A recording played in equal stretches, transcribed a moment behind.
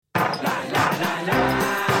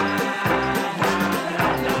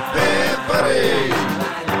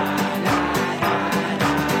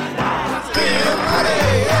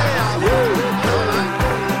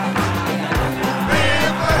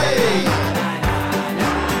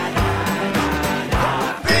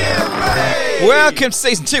Welcome to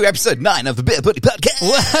Season 2, Episode 9 of the Beer Buddy Podcast.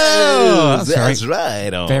 Whoa! That's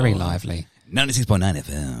right. Very lively. 96.9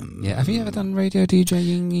 FM. Yeah, have you ever done radio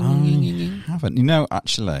DJing? I haven't. You know,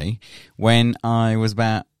 actually, when I was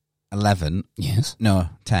about 11, Yes. no,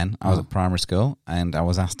 10, I was at primary school and I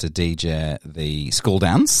was asked to DJ the school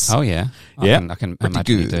dance. Oh, yeah. I can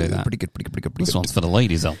imagine you do that. Pretty good. This one's for the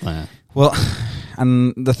ladies out there. Well,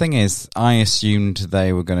 and the thing is, I assumed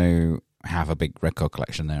they were going to have a big record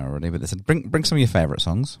collection there already, but they said, bring some of your favourite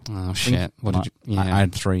songs. Oh, shit. What did you... Yeah. I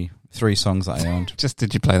had three songs that I owned. Just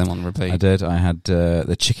did you play them on repeat? I did. I had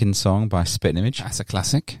the Chicken Song by Spitting Image. That's a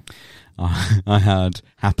classic. I had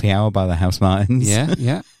Happy Hour by the House Martins.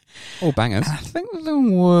 Yeah. All bangers. I think the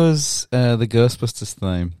one was the Ghostbusters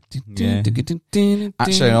theme. Yeah.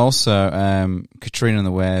 Actually, and also Katrina and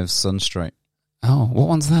the Waves, Sun Street. Oh, what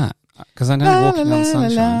one's that? Because I know Walking on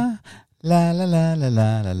Sunshine. La la la la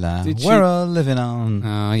la la la. We're all living on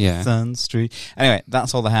Sun Street. Anyway,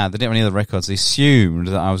 that's all they had. They didn't have any other records. They assumed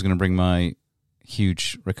that I was going to bring my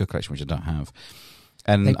huge record collection, which I don't have.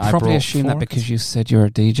 And they probably assumed that because you said you're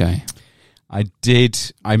a DJ. I did.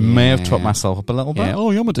 I may have taught myself up a little bit. Yeah.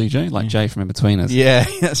 Oh, you're a DJ, like Jay from In-Betweeners. Yeah,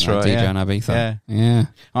 that's right. DJ on Ibiza. Yeah.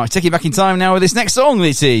 All right, take you back in time now with this next song.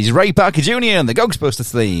 This is Ray Parker Jr. and the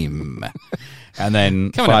Ghostbusters theme. And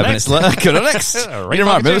then 5 minutes later, coming up next, you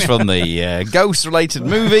remember us from the ghost-related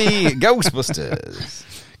movie Ghostbusters.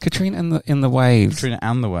 Katrina in the Waves. Katrina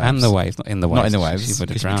and the Waves. And the Waves, not in the Waves. Not in the Waves. She would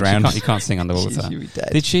have drowned. You can't sing underwater. She'd be dead.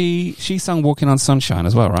 Did she sung Walking on Sunshine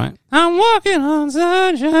as well, right? I'm walking on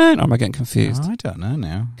sunshine. Or am I getting confused? I don't know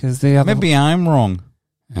now. Because the other... Maybe I'm wrong.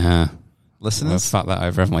 Listeners? We'll fuck that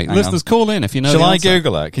over, haven't we? Listeners, call in if you know. Shall I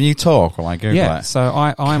Google it? Can you talk while I Google it? Yeah, so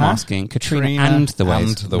I'm asking Katrina and the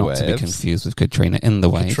Waves, not to be confused with Katrina in the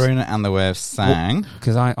Waves. Katrina and the Waves sang.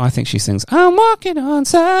 Because I think she sings, I'm walking on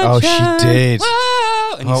sunshine. Oh, she did.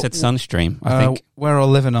 Whoa! And you said Sunstream, I think. We're all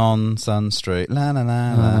living on Sun Street. La, la,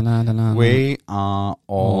 la, la. We are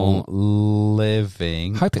all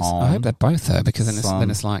living I hope they're both there, because then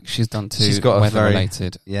it's like she's done two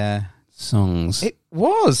weather-related songs. It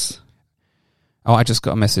was. Oh, I just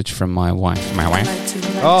got a message from my wife.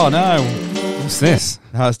 Oh, no. What's this?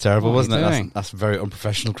 That was terrible, wasn't it? That's very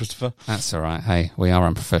unprofessional, Christopher. That's all right. Hey, we are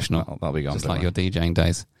unprofessional. That'll be gone. Just like your DJing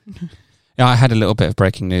days. Yeah, I had a little bit of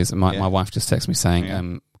breaking news. My wife just texted me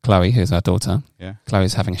saying, Chloe, who's our daughter,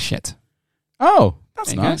 Chloe's having a shit. Oh,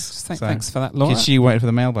 that's nice. Thanks for that, Laura. Is she waiting for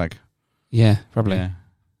the mailbag? Yeah, probably. Yeah.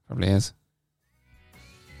 Probably is.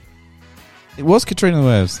 It was Katrina and the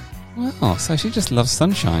Waves. Well, so she just loves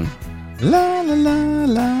sunshine. La la la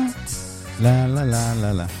la la la la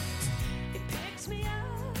la la.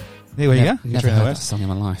 There you go. Never heard that song in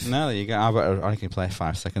my life. No, there you go. I can play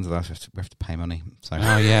 5 seconds of that. We have to pay money. So.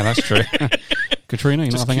 Oh yeah, that's true. Katrina,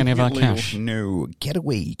 you're not having any of our cash. No, get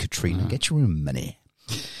away, Katrina. Get your own money.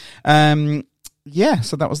 Yeah.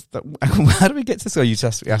 So that was. How did we get to this? Oh, you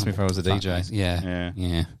asked me if I was a DJ. Yeah.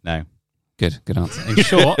 No. Good answer. In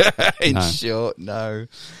short, short, no.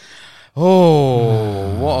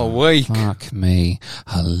 Oh, what a week. Fuck me.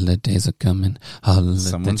 Holidays are coming.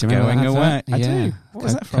 Someone's going away. I do. What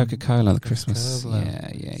was that from? Coca-Cola, the Christmas.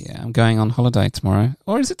 Yeah. I'm going on holiday tomorrow.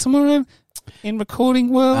 Or is it tomorrow? In Recording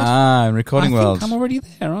World? In Recording World. I think I'm already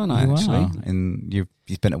there, aren't I, actually?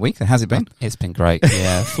 You've been a week then. How's it been? It's been great.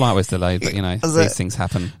 Yeah, flight was delayed, but these things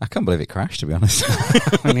happen. I can't believe it crashed, to be honest.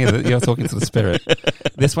 You're talking to the spirit.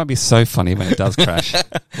 This won't be so funny when it does crash.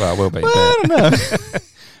 Well, it will be. Well, I don't know.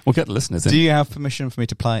 We'll get the listeners in. Do you have permission for me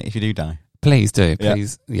to play it if you do die? Please do.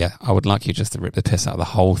 Please. Yeah, I would like you just to rip the piss out of the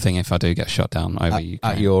whole thing if I do get shot down over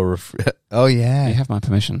Ukraine. At your... Oh, yeah. You have my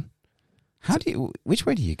permission. Which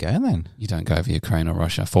way do you go then? You don't go over Ukraine or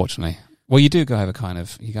Russia, fortunately. Well, you do go over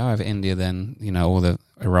you go over India, then, all the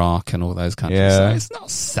Iraq and all those countries. Yeah. So it's not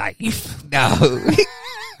safe. No.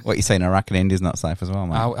 What you saying, Iraq and India's not safe as well,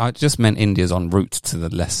 mate? I just meant India's en route to the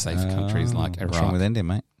less safe countries like Iraq. What's wrong with India,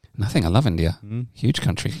 mate? Nothing. I love India. Huge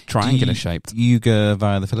country. Triangular shaped. You go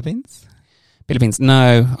via the Philippines? Philippines?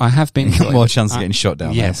 No, I have been. More chance of getting shot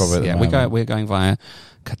down there, probably. Yeah, we're going via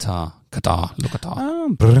Qatar. Look at that. Oh,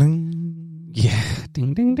 bring. Yeah.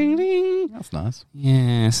 Ding, ding, ding, ding. That's nice.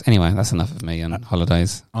 Yes. Anyway, that's enough of me and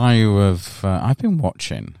holidays. I've been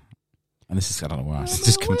watching, and this is, I don't know why, it's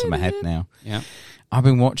just coming to my head now. Yeah. I've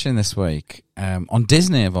been watching this week, on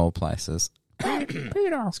Disney of all places,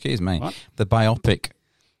 excuse me, what? the biopic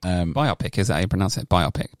Biopic, is that how you pronounce it?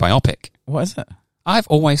 Biopic. What is it? I've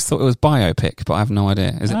always thought it was biopic, but I have no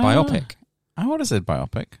idea. Is it biopic? I would have said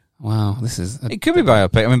biopic. Wow, this is... It could be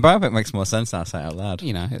biopic. I mean, biopic makes more sense now, say it out loud.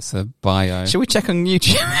 You know, it's a bio... Should we check on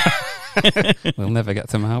YouTube? We'll never get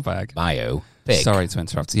to mailbag. Biopic. Sorry to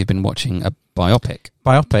interrupt. You've been watching a biopic.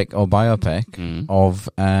 Biopic of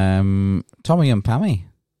Tommy and Pammy.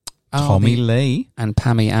 Tommy Lee. And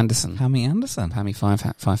Pammy Anderson. Pammy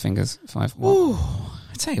five fingers, five... Ooh,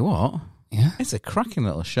 I tell you what. Yeah. It's a cracking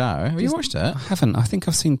little show. Have you watched it? I haven't. I think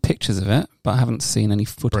I've seen pictures of it, but I haven't seen any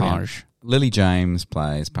footage. Brilliant. Lily James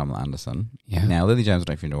plays Pamela Anderson. Yeah. Now, Lily James, I don't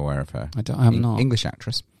know if you're aware of her. I'm not. English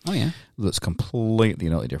actress. Oh, yeah. Looks completely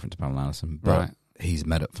and utterly different to Pamela Anderson. But right. He's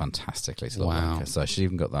made up fantastically to look like her. So she's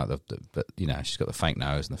even got that, but you know, she's got the fake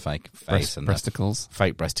nose and the fake face and breasticles.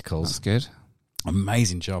 Fake breasticles. That's good.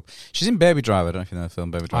 Amazing job. She's in Baby Driver. I don't know if you know the film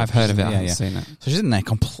Baby Driver. I've heard of it. I haven't seen it. So she's in there,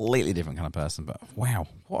 completely different kind of person. But wow,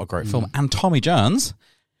 what a great film. And Tommy Jones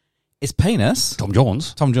is penis. Tom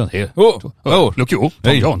Jones here. Oh, look you,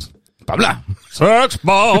 Tom Jones. Blah blah. Sex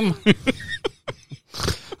bomb.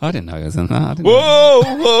 I didn't know he was in that.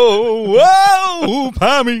 Whoa,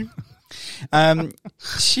 Pammy.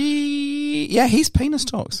 He's penis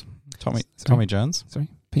talks. Tommy Jones. Sorry,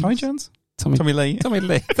 Tommy Jones. Tommy Lee. Tommy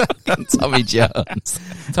Jones.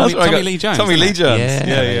 Tommy Lee Jones. Tommy Lee Jones.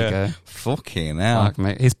 Yeah. Fucking hell.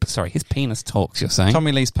 Fuck, his penis talks, you're saying?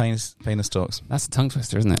 Tommy Lee's penis talks. That's a tongue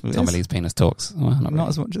twister, isn't it? Tommy Lee's penis talks. Well, not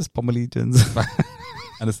as much as Tommy Lee Jones.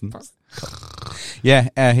 Anderson. Yeah,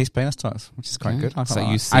 his penis talks, which is quite good. I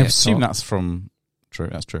assume that's true.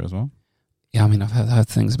 That's true as well. Yeah, I mean, I've heard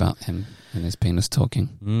things about him and his penis talking.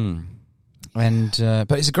 And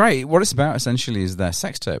but it's great. What it's about essentially is their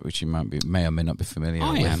sex tape, which you may or may not be familiar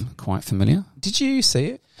with. I am quite familiar. Did you see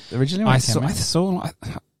it originally? I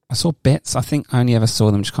saw bits. I think I only ever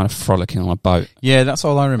saw them just kind of frolicking on a boat. Yeah, that's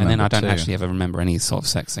all I remember. And then I don't actually ever remember any sort of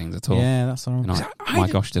sex scenes at all. Yeah, that's all. My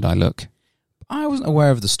gosh, did I look? I wasn't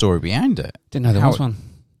aware of the story behind it. Didn't know there was one.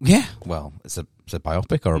 Yeah, well, it's a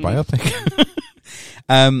biopic or a biopic.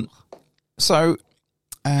 So.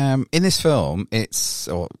 In this film,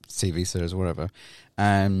 or TV series or whatever,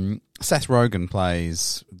 Seth Rogen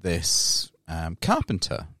plays this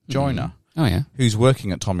carpenter, joiner, who's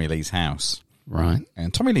working at Tommy Lee's house. Right.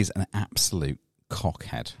 And Tommy Lee's an absolute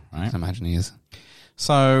cockhead, right? I can imagine he is.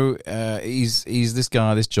 So he's this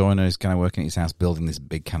guy, this joiner, is kind of working at his house, building this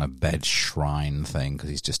big kind of bed shrine thing because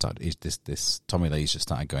he's just started. This Tommy Lee's just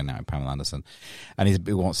started going out with Pamela Anderson, and he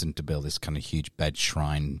wants him to build this kind of huge bed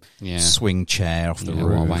shrine, swing chair off the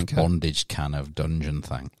roof, bondage kind of dungeon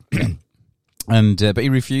thing. And but he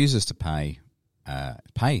refuses to pay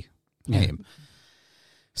him.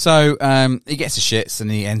 So he gets the shits and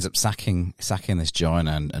he ends up sacking this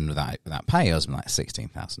joiner and without pay, he owes him like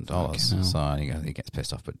 $16,000. So he gets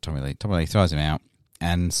pissed off, but Tommy Lee throws him out,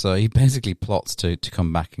 and so he basically plots to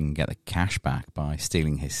come back and get the cash back by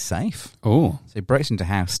stealing his safe. Oh, so he breaks into the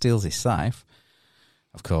house, steals his safe.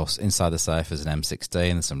 Of course, inside the safe there's an M16,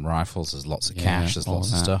 there's some rifles, there's lots of cash, there's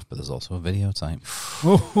lots of stuff, but there's also a videotape.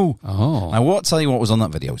 Oh. I won't tell you what was on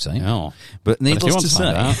that videotape. No. But needless to say...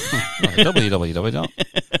 www.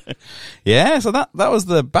 Yeah, so that was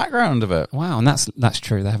the background of it. Wow, and that's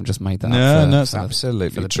true. They haven't just made that up. No, it's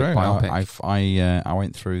absolutely true. I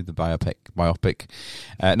went through the biopic.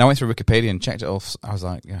 I went through Wikipedia and checked it off. I was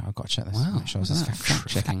like, yeah, I've got to check this. Wow, make sure this is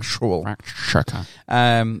factual. Fact checker.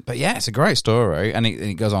 But yeah, it's a great story, and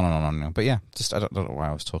it goes on and on and on. But yeah, just I don't know why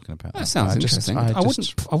I was talking about that. Sounds interesting. I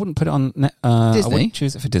wouldn't put it on Disney. I wouldn't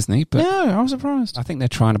choose it for Disney. But no, I was surprised. I think they're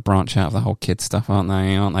trying to branch out of the whole kid stuff, aren't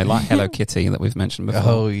they? Like Hello Kitty that we've mentioned before.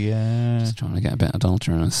 Oh yeah, just trying to get a bit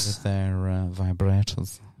adulterous with their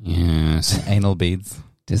vibrators. Yes, anal beads.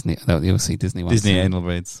 Disney. You'll see Disney ones. Disney anal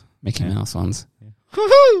beads. Mickey Mouse ones. Yeah.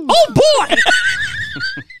 Oh boy!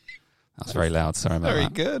 That's very loud. Sorry about that. Very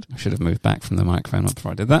good. I should have moved back from the microphone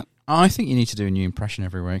before I did that. I think you need to do a new impression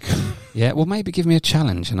every week. Yeah, well, maybe give me a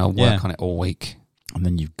challenge and I'll work on it all week. And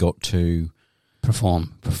then you've got to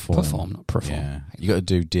perform, not perform. Yeah, you got to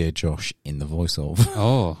do Dear Josh in the voiceover.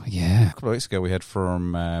 Oh, yeah. A couple of weeks ago, we had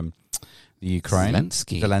from the Ukraine.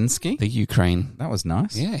 Zelensky. The Ukraine. That was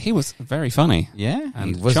nice. Yeah, he was very funny. Yeah.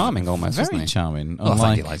 And he was charming almost, wasn't he? Very charming. Well,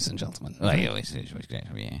 thank you, ladies and gentlemen.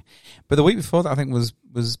 Yeah. But the week before that, I think, was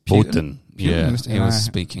Putin. Yeah. He was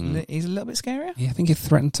speaking. He's a little bit scarier. Yeah, I think he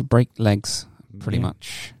threatened to break legs, pretty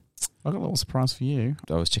much. I got a little surprise for you.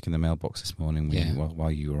 I was checking the mailbox this morning while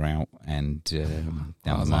you were out and down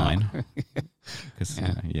the line.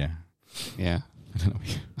 Yeah. I don't know.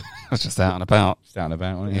 I was just out and about.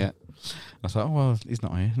 Wasn't you? Yeah. I thought, oh, well, he's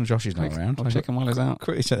not here. Josh is not around. I'll check him while he's out.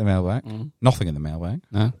 Quickly check the mailbag. Nothing in the mailbag.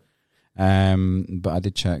 No. But I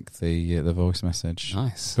did check the voice message.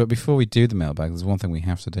 Nice. But before we do the mailbag, there's one thing we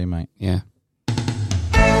have to do, mate. Yeah.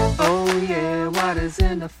 Oh yeah, what is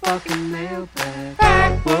in the fucking mailbag?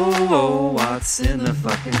 Whoa, whoa, what's in the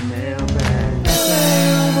fucking mailbag?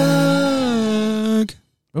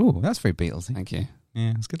 Oh, that's very Beatlesy. Thank you.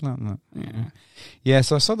 Yeah, it's good like that. Yeah. Yeah,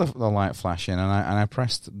 so I saw the light flashing, and I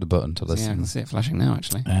pressed the button to Yeah, I listen. can see it flashing now,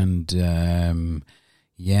 actually. And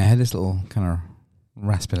I had this little kind of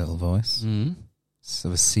raspy little voice. Mm.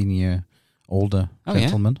 Sort of a senior, older Oh, yeah?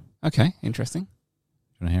 gentleman. Okay, interesting. Do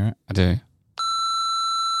you want to hear it? I do.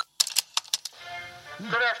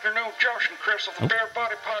 Good afternoon, Josh and Chris of the Bear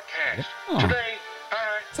Body Podcast. Oh. Today,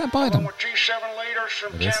 Is that along Biden? with G7 leaders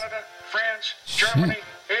from It is. Canada, France, Shit. Germany,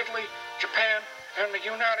 Italy, Japan, and the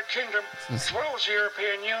United Kingdom, This is- as well as the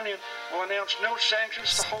European Union, will announce no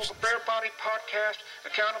sanctions to hold the Bear Body Podcast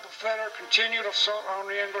accountable for their continued assault on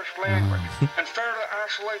the English language and further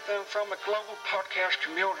isolate them from the global podcast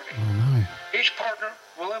community. Oh, no. Each partner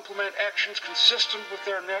will implement actions consistent with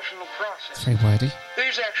their national It's process. very wordy.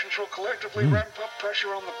 These actions will collectively ramp up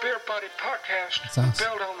pressure on the Beer Body Podcast That's and us.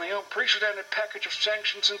 build on the unprecedented package of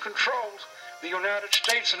sanctions and controls the United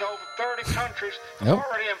States and over 30 countries have Nope.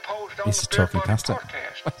 already imposed on He's the just Beer talking Body past it.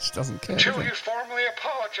 Podcast. She doesn't care. Two, does you it? formally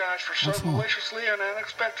apologize for so What for? maliciously and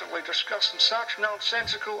unexpectedly discussing such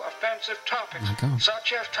nonsensical, offensive topics, Oh, my God.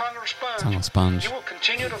 such as tongue or sponge. Tongue or sponge. You will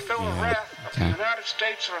continue to feel the wrath of Okay. the United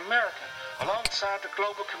States of America alongside the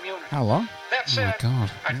global community. How long? That Oh, my said,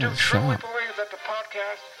 God. I do Yeah, truly sharp. believe that the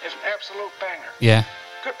podcast is an absolute banger. Yeah,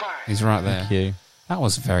 Goodbye. he's right there. Thank you. That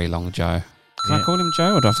was very long, Joe. Can I Yeah. call him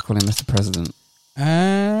Joe, or do I have to call him Mr. President?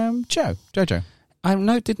 Jojo.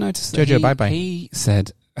 I did notice that Jojo, bye-bye. he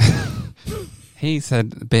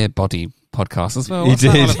said Beer Body Podcast as well. He What's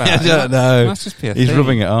that did. all about? I don't know. Must just be a He's thing.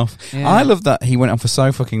 rubbing it off. Yeah. I love that he went on for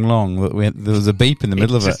so fucking long that there was a beep in the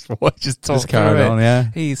middle of it. Just Just carried on, yeah.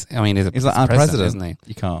 He's He's like our president, isn't he?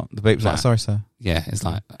 You can't. The beep's Nah. like, sorry, sir. Yeah, it's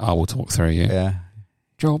like, I will talk through you. Yeah.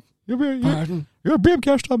 Job. You're Biden. a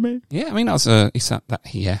beamcast on me. Yeah, I mean, that was he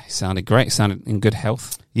sounded great. He sounded in good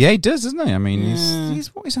health. Yeah, he does, doesn't he? I mean, Yeah.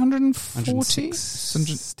 he's 140?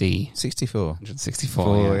 160. 64. 164,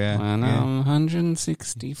 Four, yeah. yeah. I know, Yeah.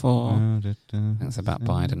 164. That's about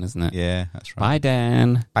Biden, isn't it? Yeah, that's right.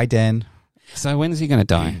 Biden. Biden. So when is he going to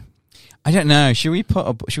die? I don't know. Should we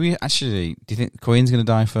actually, do you think Queen's going to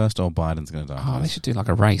die first or Biden's going to die Oh, they first? should do like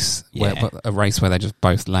a race. Yeah. A race where they just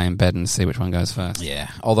both lay in bed and see which one goes first.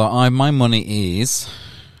 Yeah. Although my money's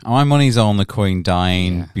on the Queen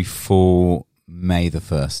dying Yeah. before May the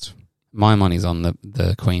 1st. My money's on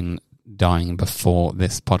the Queen dying before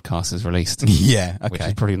this podcast is released. Yeah, Which is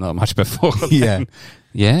okay. probably not much before. Yeah. then.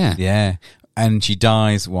 Yeah. Yeah. And she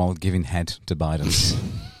dies while giving head to Biden.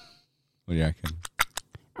 What do you reckon?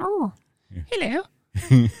 Oh, hello.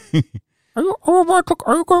 Are you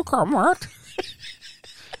going to come, what?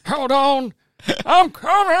 Hold on. I'm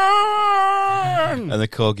coming. And the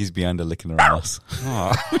corgi's behind her licking her ass.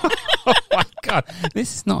 Oh. Oh my God.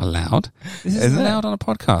 This is not allowed. This isn't Isn't it? allowed on a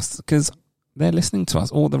podcast because they're listening to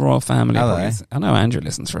us. All the royal family. Are they? I know Andrew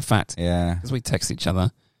listens for a fact Yeah. because we text each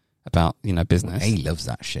other about, business. He loves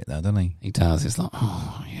that shit though, doesn't he? He does. He's like,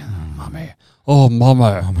 oh, yeah, mummy. Oh,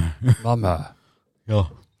 mama. Mama. Yeah.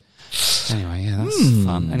 Anyway, yeah, that's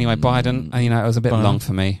fun. Anyway, Biden, it was a bit Biden. long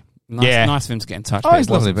for me. Nice, Yeah. nice of him to get in touch. Oh, but he's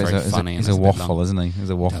it wasn't lovely, but very funny. he's and a it's bit long. waffle, isn't he? He's a He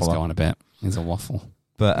does waffle. go on a bit. He's a waffle.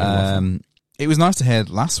 But it was nice to hear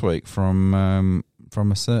last week from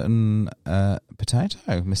a certain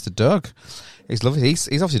potato, Mr. Doug. He's lovely. He's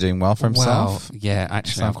obviously doing well for himself. Well, yeah,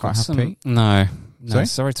 actually, Sound I've quite got happy? No, Sorry?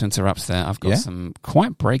 sorry to interrupt there. I've got Yeah? some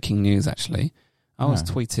quite breaking news, actually. I was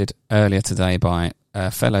Oh. tweeted earlier today by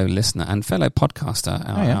a fellow listener and fellow podcaster,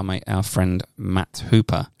 our friend Matt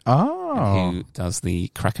Hooper, Oh, who does the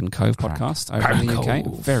Crack and Cove podcast over in the UK.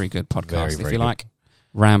 Cove. Very good podcast. Very, If very you good. like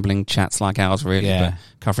rambling chats like ours, really, Yeah. but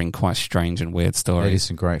covering quite strange and weird there is stories.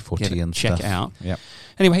 some great footy and Check stuff. it out. Yep.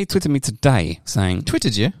 Anyway, he tweeted me today saying...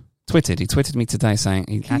 Twittered you? He tweeted me today saying...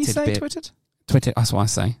 He Can you added say bit, twittered? Tweeted, that's what I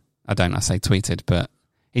say. I don't, I say tweeted, but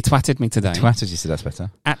he twatted me today. Twattered, you said that's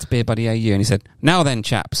better. At BeerBuddyAU, and he said, now then,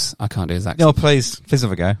 chaps. I can't do his accent. No, please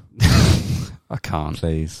have a go. I can't.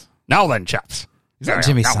 Please. Now then, chaps. Is that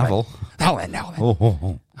Jimmy Now then. Savile? Now then.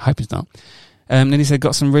 Oh. I hope it's not. Then he said,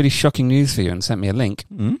 got some really shocking news for you, and sent me a link.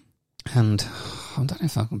 Mm? And I don't know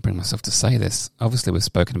if I can bring myself to say this. Obviously, we've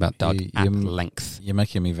spoken about Doug at length. You're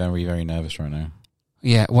making me very, very nervous right now.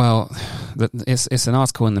 Yeah, well, it's an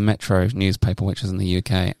article in the Metro newspaper, which is in the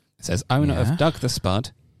UK. It says, owner Yeah. of Doug the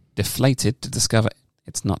Spud deflated to discover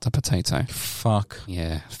it's not a potato. Fuck.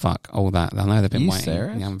 Yeah, fuck, all that. I know they've been You waiting.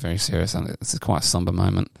 serious? Yeah, I'm very serious. And this is quite a somber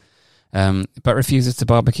moment. but refuses to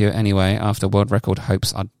barbecue anyway after world record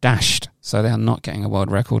hopes are dashed. So they are not getting a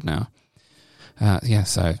world record now.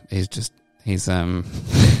 So he's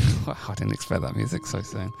I didn't expect that music so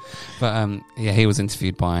soon. But he was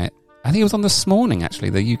interviewed by, I think it was on This Morning, actually,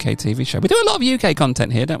 the UK TV show. We do a lot of UK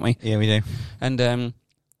content here, don't we? Yeah, we do. And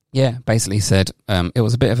basically said it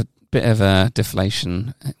was a bit of a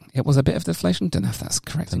deflation. It was a bit of deflation. Don't know if that's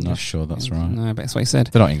correct. I'm not sure that's right. No, but that's what he said.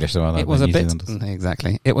 They're not English, though, are they? It was a bit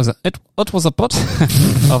exactly. It was a bit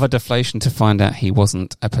of a deflation to find out he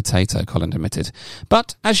wasn't a potato, Colin admitted.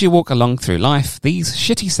 But as you walk along through life, these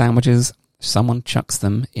shitty sandwiches, someone chucks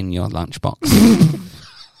them in your lunchbox.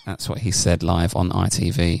 That's what he said live on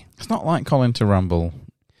ITV. It's not like Colin to ramble.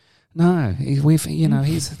 No, he's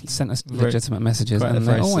sent us legitimate messages, and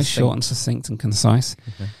they're always short and succinct and concise.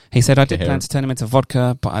 Okay. He said, I did plan to turn him into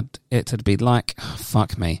vodka, but it'd be like,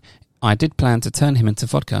 fuck me. I did plan to turn him into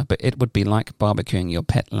vodka, but it would be like barbecuing your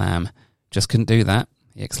pet lamb. Just couldn't do that,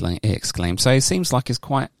 he exclaimed. So he seems like he's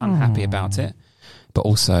quite unhappy about it, but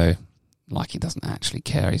also like he doesn't actually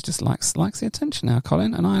care. He just likes the attention now,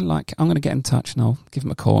 Colin. And I'm going to get in touch and I'll give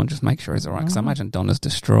him a call and just make sure he's all right, because I imagine Donna's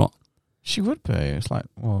distraught. She would be. It's like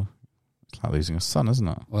losing a son, isn't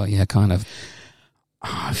it? Well, yeah, kind of.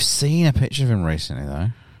 I've seen a picture of him recently, though.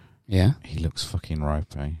 Yeah? He looks fucking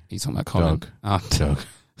ropey. He's talking about Colin? Doug. Oh,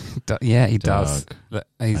 Doug. Yeah, he does.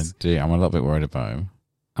 I do. I'm a little bit worried about him.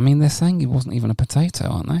 I mean, they're saying he wasn't even a potato,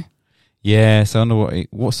 aren't they? Yeah, so I wonder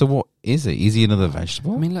what is he? Is he another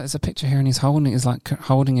vegetable? I mean, look, there's a picture here and he's holding him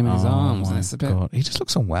in his arms. And it's a bit... God. He just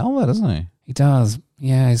looks unwell there, doesn't he? He does.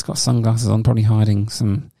 Yeah, he's got sunglasses on, probably hiding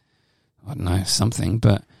some, I don't know, something.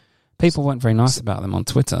 But people weren't very nice about them on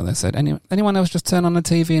Twitter. They said, anyone else just turn on the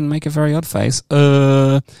TV and make a very odd face?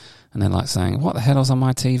 And they're like saying, what the hell is on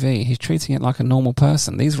my TV? He's treating it like a normal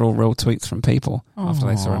person. These are all real tweets from people after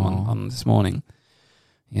they saw him on This Morning.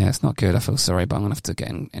 Yeah, it's not good. I feel sorry, but I'm going to have to get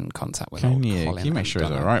in contact with Colin. Can you make sure he's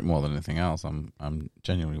all right more than anything else? I'm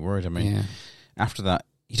genuinely worried. I mean, after that,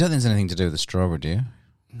 you don't think there's anything to do with the strawberry, do you?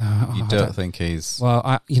 No, you don't think he's...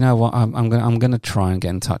 Well, you know what? I'm going to try and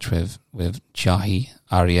get in touch with Jahi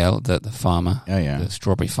Ariel, the farmer, the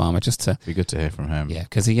strawberry farmer, just to... Be good to hear from him. Yeah,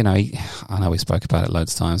 because I know we spoke about it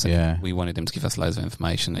loads of times. We wanted him to give us loads of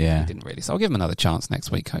information, and he didn't really. So I'll give him another chance next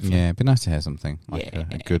week, hopefully. Yeah, it'd be nice to hear something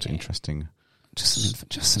a good, interesting...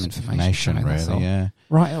 Just some information, really. Yeah.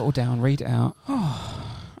 Write it all down. Read it out.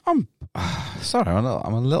 I'm sorry.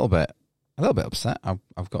 I'm a little bit upset.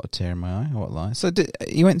 I've got a tear in my eye. What lie? So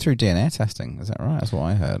you went through DNA testing? Is that right? That's what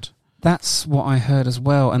I heard. That's what I heard as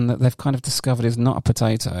well, and that they've kind of discovered he's not a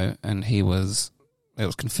potato, and it was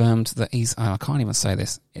confirmed that he's. I can't even say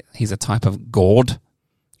this. He's a type of gourd.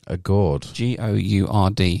 A gourd.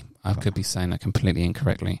 Gourd. I could be saying that completely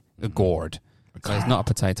incorrectly. A gourd. So he's not a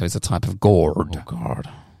potato, he's a type of gourd. Oh, God.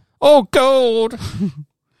 Oh, gourd!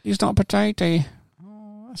 He's not a potato.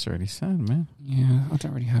 Oh, that's really sad, man. Yeah, I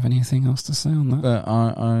don't really have anything else to say on that. But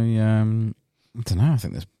I don't know, I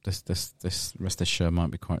think this rest of this show might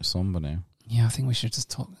be quite somber now. Yeah, I think we should just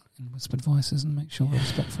talk in whispered voices and make sure we're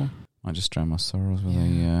respectful. Might just drown my sorrows with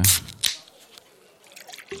a...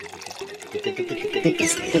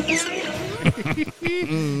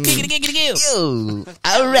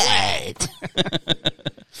 All right.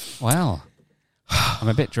 Well, I'm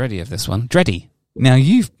a bit dready of this one. Dready. Now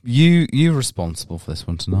you're responsible for this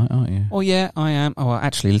one tonight, aren't you? Oh yeah, I am. Oh, well,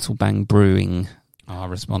 actually, Little Bang Brewing are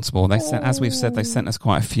responsible. They sent, as we've said, they sent us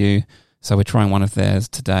quite a few, so we're trying one of theirs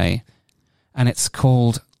today, and it's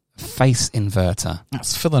called Face Inverter.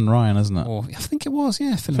 That's Phil and Ryan, isn't it? Or I think it was,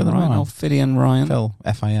 yeah, Phil and Ryan. Oh, Philly and Ryan. Phil,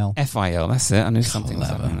 F-I-L. F-I-L, that's it. I knew something was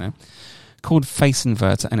happening there. Called Face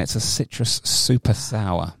Inverter, and it's a citrus super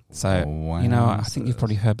sour. So, I think you've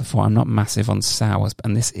probably heard before, I'm not massive on sours,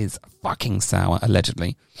 and this is fucking sour,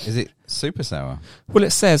 allegedly. Is it super sour? Well, it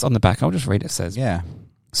says on the back, I'll just read it, says, yeah.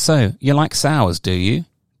 So, you like sours, do you?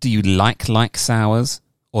 Do you like sours?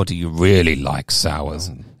 Or do you really like sours?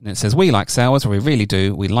 And it says, we like sours, or we really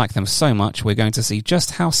do. We like them so much, we're going to see just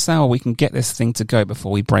how sour we can get this thing to go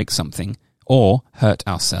before we break something or hurt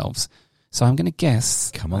ourselves. So I'm going to guess,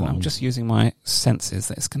 and I'm just using my senses,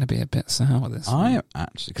 that it's going to be a bit sour this I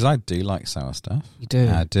actually, because I do like sour stuff. You do?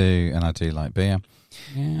 I do, and I do like beer.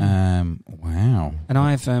 Yeah. Wow. And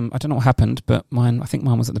I've, I don't know what happened, but I think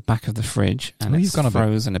mine was at the back of the fridge, and it's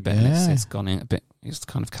frozen a bit, and it's gone in a bit, it's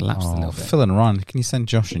kind of collapsed a little bit. Phil and Ron, can you send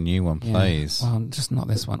Josh a new one, please? Well, just not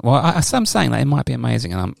this one. Well, I'm saying that it might be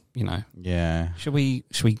amazing, and I'm, Yeah. Should we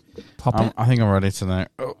pop it? I think I'm ready to know.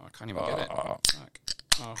 Oh, I can't even get it.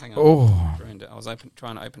 Oh, hang on. Oh. I was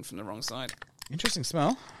trying to open from the wrong side. Interesting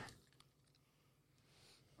smell.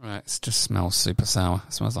 Right, it just smells super sour.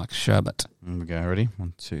 It smells like sherbet. Here we go. Ready?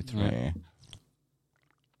 1, 2, 3. Yeah.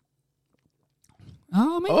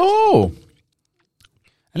 Oh, I mean, Oh!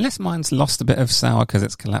 unless mine's lost a bit of sour because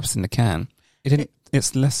it's collapsed in the can,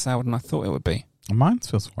 it's less sour than I thought it would be. Mine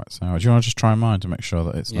feels quite sour. Do you want to just try mine to make sure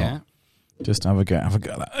that it's Yeah. not? Just have a go. Have a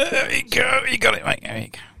go. There you go. You got it, mate. There you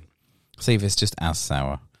go. See if it's just as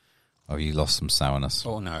sour. Or you lost some sourness.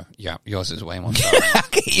 Oh, no. Yeah, yours is way more sour.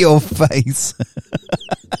 Look at your face.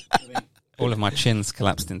 All of my chins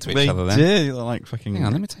collapsed into each They other then. did. You look like fucking... Hang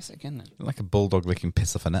on, let me taste it again then. Like a bulldog licking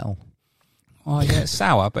piss off an L. Oh, yeah, it's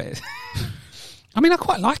sour, but it's... I mean, I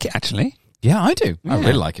quite like it, actually. Yeah, I do. Yeah. I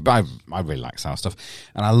really like it, but I really like sour stuff.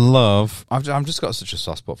 And I love... I've just got such a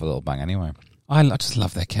soft spot for Little Bang anyway. I just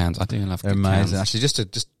love their cans. I do love They're good amazing. cans. Actually,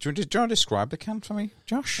 do you want to describe the can for me,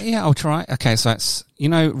 Josh? Yeah, I'll try. Okay, so it's,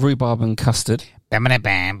 rhubarb and custard.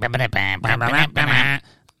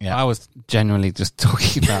 Yeah. I was genuinely just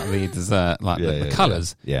talking about the dessert, like the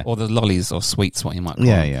colours, or the lollies or sweets, what you might call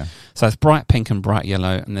them. Yeah. So it's bright pink and bright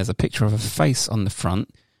yellow, and there's a picture of a face on the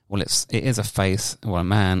front. Well, it is a face, a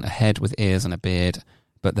man, a head with ears and a beard,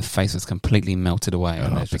 but the face is completely melted away,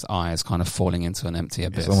 and there's just eyes kind of falling into an empty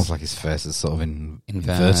abyss. It's almost like his face is sort of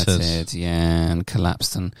inverted, and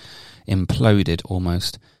collapsed and imploded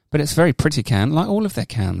almost. But it's a very pretty can, like all of their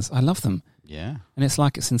cans. I love them. Yeah. And it's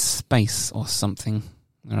like it's in space or something.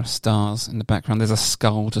 There are stars in the background. There's a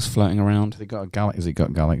skull just floating around. Has he got galaxy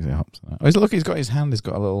hops? Oh, look, he's got his hand. He's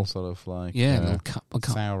got a little sort of like a little cup,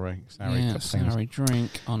 soury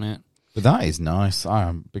drink on it. But that is nice.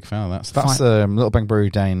 I'm a big fan of that. So that's Little Bang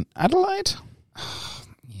Brew Dane Adelaide.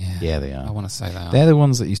 Yeah, they are. I want to say that. They're the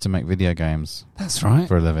ones that used to make video games. That's right.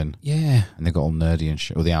 For a living. Yeah. And they got all nerdy and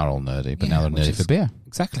shit. Well, they are all nerdy, but now they're nerdy for beer.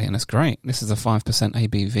 Exactly, and it's great. This is a 5%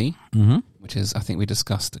 ABV, which is, I think we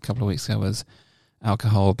discussed a couple of weeks ago, was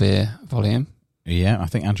alcohol beer volume. Yeah, I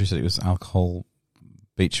think Andrew said it was alcohol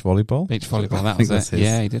beach volleyball. Beach volleyball, that was it.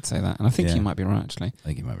 Yeah, he did say that. And I think he might be right, actually. I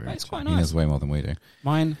think he might be right. It's quite nice. He knows way more than we do.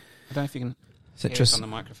 Mine, I don't know if you can citrus hear it on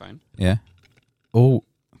the microphone. Yeah. Oh.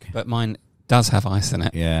 Okay. But mine does have ice in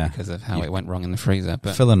it. Yeah. Because of how it went wrong in the freezer.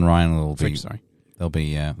 But Phil and Ryan will be... Sorry. They'll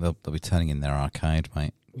be turning in their arcade,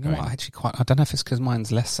 mate. You know what, I don't know if it's because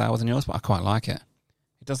mine's less sour than yours, but I quite like it.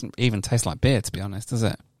 It doesn't even taste like beer, to be honest, does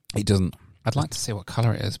it? It doesn't. I'd like to see what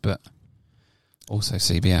colour it is, but also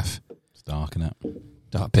CBF. It's dark, isn't it?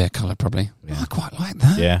 Dark beer colour, probably. Yeah. I quite like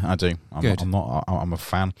that. Yeah, I do. Good. I'm a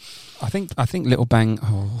fan. I think Little Bang,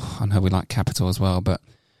 I know we like Capital as well, but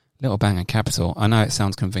Little Bang and Capital, I know it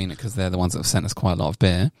sounds convenient because they're the ones that have sent us quite a lot of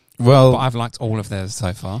beer. Well, but I've liked all of theirs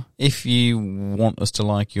so far. If you want us to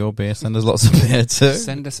like your beer, send us lots of beer too.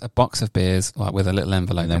 Send us a box of beers, like with a little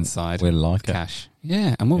envelope inside. We'll like it. Cash.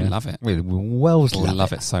 Yeah, and we'll love it. We'll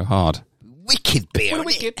love it so hard. Wicked beer.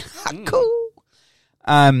 Wicked. Cool.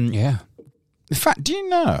 Yeah. In fact, do you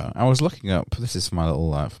know? I was looking up. This is for my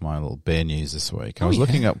little beer news this week. I was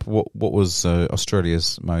looking up what was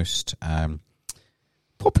Australia's most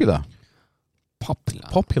popular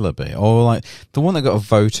beer, or like the one that got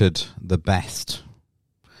voted the best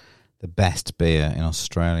beer in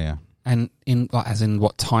Australia. And as in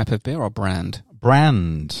what type of beer or brand?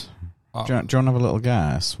 Brand. Oh. Do you want to have a little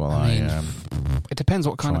guess? Well, it depends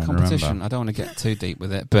what kind of competition. I don't want to get too deep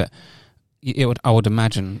with it, but I would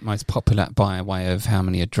imagine most popular by way of how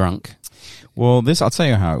many are drunk. Well, I'll tell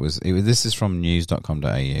you how it was. This is from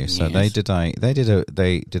news.com.au. So they did a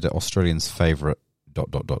Australians' favourite ...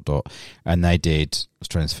 and they did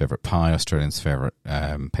Australians' favourite pie, Australians' favourite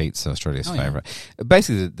pizza, Australia's favourite.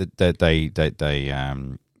 Basically, they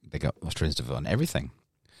got Australians to vote on everything.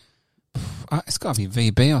 It's got to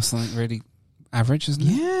be VB or something really average, isn't it?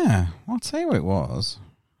 Yeah, I'll tell you what it was.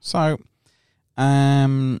 So,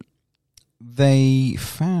 they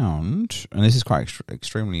found, and this is quite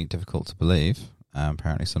extremely difficult to believe.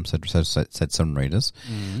 Apparently, some said some readers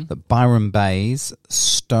that Byron Bay's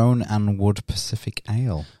Stone and Wood Pacific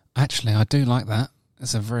Ale. Actually, I do like that.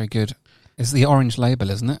 It's a very good. It's the orange label,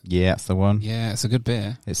 isn't it? Yeah, it's the one. Yeah, it's a good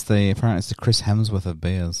beer. Apparently it's the Chris Hemsworth of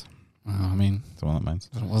beers. Oh, I mean, that's what that means.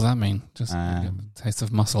 What does that mean? Just a taste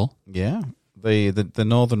of muscle. Yeah. The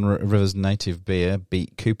Northern Rivers native beer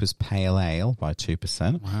beat Cooper's Pale Ale by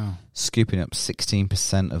 2%. Wow. Scooping up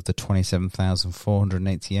 16% of the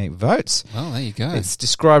 27,488 votes. Well, there you go. It's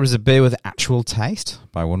described as a beer with actual taste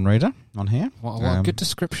by one reader on here. What a good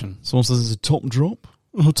description. Someone says it's a top drop.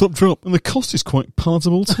 Oh, top drop. And the cost is quite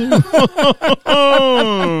palatable too.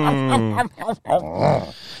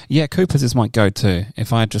 Yeah, Cooper's is my go-to.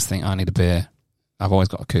 If I just think I need a beer, I've always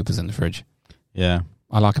got a Cooper's in the fridge. Yeah.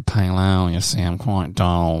 I like a pale ale. You see, I'm quite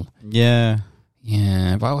dull. Yeah.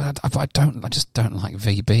 Yeah, but I just don't like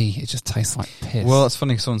VB. It just tastes like piss. Well, it's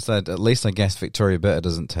funny. Someone said, at least I guess Victoria Bitter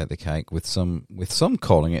doesn't take the cake, with some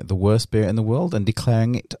calling it the worst beer in the world and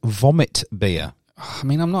declaring it vomit beer. I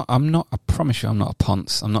mean, I promise you, I'm not a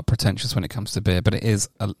ponce. I'm not pretentious when it comes to beer, but it is,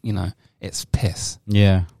 it's piss.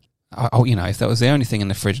 Yeah. If that was the only thing in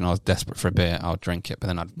the fridge and I was desperate for a beer, I'll drink it, but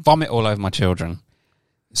then I'd vomit all over my children.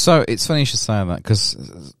 So it's funny you should say that, because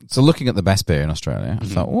looking at the best beer in Australia, I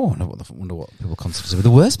thought, I wonder what people consider to be the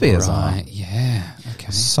worst beers are. Right, yeah,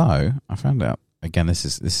 okay. So I found out, again, this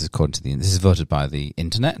is according to this is voted by the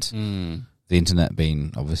internet. The internet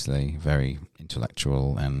being obviously very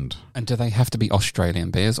intellectual and do they have to be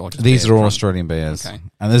Australian beers or just these are all Australian beers? Okay.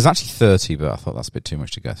 And there's actually 30, but I thought that's a bit too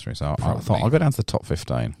much to go through, so I thought I'll go down to the top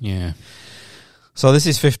 15. Yeah. So this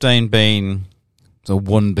is 15 being, so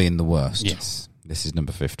 1 being the worst. Yes. This is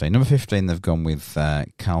number 15. Number 15, they've gone with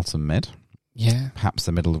Carlton Mid. Yeah. Perhaps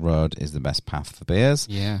the middle of the road is the best path for beers.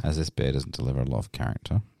 Yeah. As this beer doesn't deliver a lot of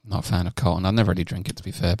character. Not a fan of Carlton. I'd never really drink it, to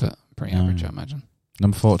be fair, but pretty average, I imagine.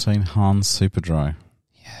 Number 14, Hans Super Dry.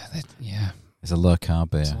 Yeah. It's a low carb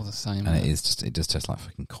beer. It's all the same. And it does taste like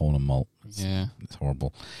fucking corn and malt. It's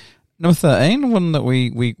horrible. Number 13, one that we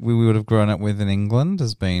would have grown up with in England,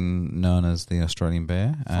 has been known as the Australian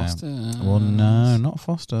beer. Foster's. Well, no, not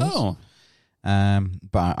Foster's. Oh.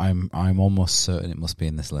 But I'm almost certain it must be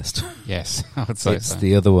in this list. Yes, I would say it's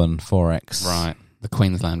the other one, 4X. Right, the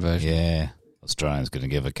Queensland version. Yeah. Australia's going to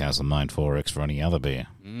give a Castle Mine 4X for any other beer.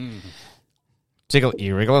 Tickle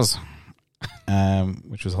irregulars.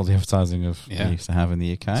 Which was all the advertising of we used to have in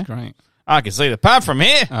the UK. That's great. I can see the pub from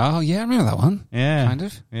here. Oh, yeah, I remember that one. Yeah. Kind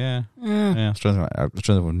of. Yeah. Australians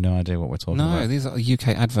have no idea what we're talking about. No, these are UK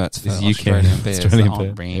adverts for UK Australian beers.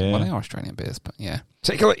 Australian beer. Yeah. Well, they are Australian beers, but yeah.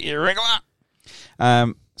 Tickle irregular.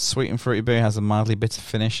 Sweet and fruity beer has a mildly bitter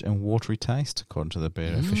finish and watery taste, according to the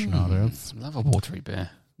beer aficionados. Love a watery beer.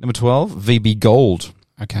 Number 12, VB Gold.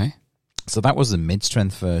 Okay. So that was the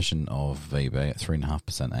mid-strength version of VB at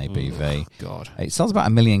 3.5% ABV. Oh, God. It sells about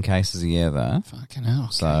 1 million cases a year there. Fucking hell.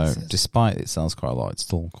 So cases. despite it sells quite a lot, it's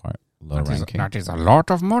still quite low ranking. That is a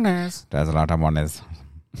lot of monies. There's a lot of monies.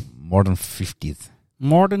 More than 50s.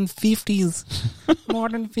 More than 50s. More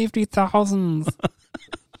than 50,000.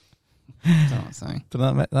 That's what I'm saying.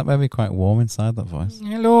 But that made me quite warm inside, that voice.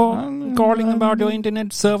 Hello, I'm calling about your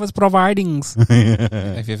internet service providings.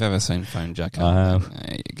 If you've ever seen Phone Jack, I have.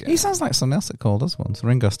 There you go. He sounds like someone else that called us once,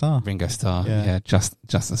 Ringo Starr. Ringo Starr, yeah, just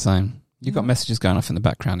the same. You've got messages going off in the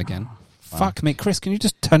background again. Fuck me, Chris, can you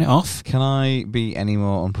just turn it off? Can I be any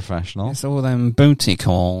more unprofessional? It's all them booty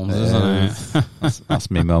calls, isn't it?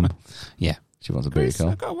 That's me mum. Yeah. She wants a booty call.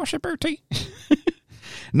 I've got to wash a booty.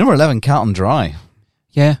 Number 11, Carlton Dry.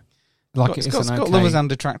 Yeah. It's got lovers and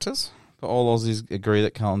detractors, but all Aussies agree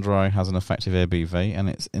that Carlton Dry has an effective ABV and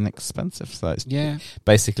it's inexpensive. So it's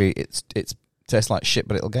basically it's tastes like shit,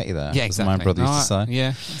 but it'll get you there. Yeah, exactly. As my brother used to say. Yeah,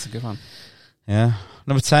 that's a good one. Yeah.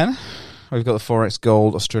 Number 10, we've got the 4X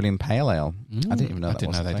Gold Australian Pale Ale. I didn't even know I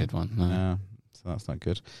didn't know they did one. No. So that's not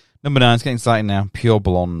good. Number 9, it's getting exciting now. Pure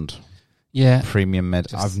Blonde. Yeah, premium med.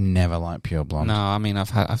 I've never liked Pure Blonde. No, I mean I've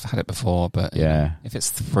had it before, but if it's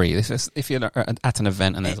free, if you're at an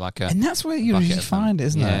event and there's like and that's where you usually find it,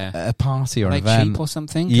 isn't it? At a party or an event, cheap or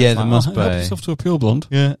something. Yeah, there must be. Help yourself to a Pure Blonde.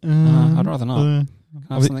 Yeah, I'd rather not. Can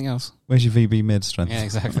I have something else? Where's your VB mid strength? Yeah,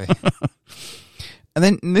 exactly. And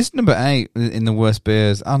then this number 8 in the worst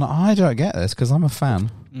beers, and I don't get this because I'm a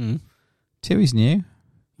fan. Tooheys New.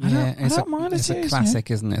 Yeah, I don't mind it's a classic,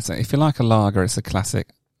 isn't it? So if you like a lager, it's a classic.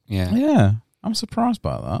 Yeah, I'm surprised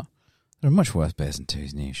by that. There are much worse beers than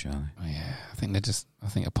Tooheys New, surely. Oh, yeah, I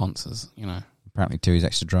think a Ponce's, Apparently Tooheys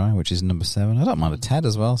Extra Dry, which is number 7. I don't mind a Ted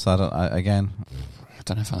as well, so I don't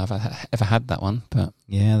know if I've ever had that one, but...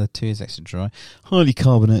 Yeah, the Tooheys Extra Dry. Highly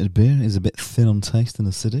carbonated beer is a bit thin on taste and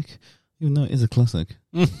acidic, even though it is a classic.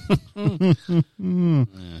 Yes.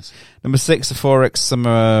 Number 6, the 4X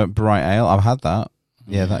Summer Bright Ale. I've had that.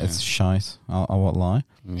 Yeah, that is shite. I won't lie.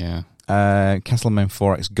 Yeah. Castlemaine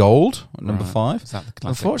 4X Gold, number 5. Is that the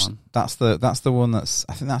classic one? That's the one that's...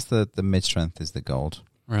 I think that's the mid-strength is the gold.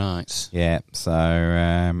 Right. Yeah, so...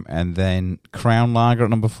 and then Crown Lager at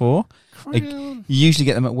number 4. You usually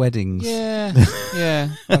get them at weddings. Yeah, yeah.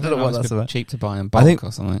 I don't know what that's about. Cheap to buy in bulk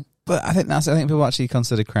or something. But I think people actually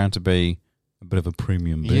consider Crown to be a bit of a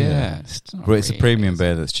premium beer. Yeah. It's a premium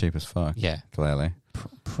beer that's cheap as fuck. Yeah. Clearly.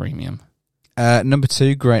 Premium. Number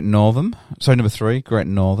 2, Great Northern. Sorry, number 3, Great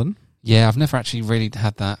Northern. Yeah, I've never actually really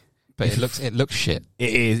had that, but it looks shit. It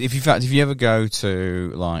is. If you ever go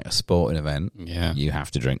to like a sporting event, you have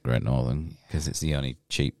to drink Great Northern because it's the only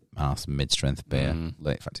cheap ass mid-strength beer. In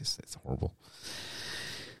fact, it's horrible.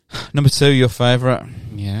 Number 2, your favourite?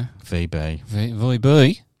 Yeah. VB.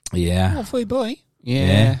 VB? Yeah. Oh, VB?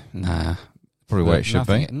 Yeah. Nah. Probably where it should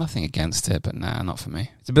be. Nothing against it, but nah, not for me.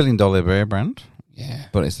 It's a $1 billion beer brand. Yeah.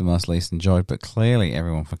 But it's the most least enjoyed. But clearly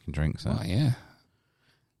everyone fucking drinks it. Oh, yeah.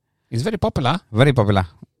 It's very popular. Very popular.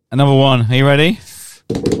 Another one. Are you ready?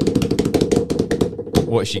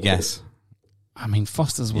 What's your guess? I mean,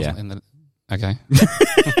 Foster's wasn't in the... Okay.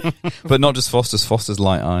 But not just Foster's. Foster's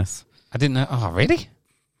Light Ice. I didn't know... Oh, really?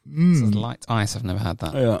 Mm. Light Ice. I've never had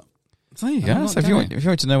that. Yeah. So there you go. So if you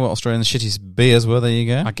want to know what Australian shittiest beers were, there you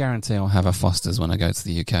go. I guarantee I'll have a Foster's when I go to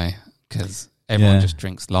the UK because everyone just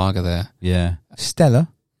drinks lager there. Yeah. Stella?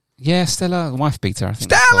 Yeah, Stella. Wife beater, I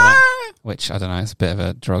think. Stella! Which, I don't know, it's a bit of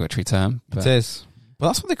a derogatory term. But it is. But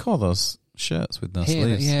that's what they call those shirts with no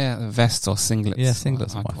sleeves. Yeah, vests or singlets. Yeah,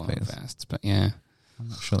 singlets. I call them vests, but yeah. I'm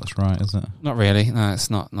not sure that's right, is it? Not really. No, it's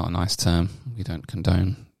not a nice term. We don't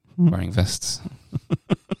condone wearing vests.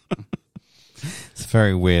 It's a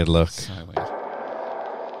very weird look. So weird.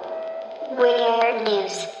 Weird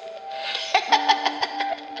news.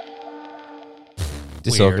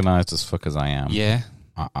 Disorganised as fuck as I am. Yeah.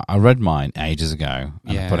 I read mine ages ago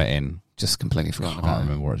and I put it in. Just completely forgotten about it. I can't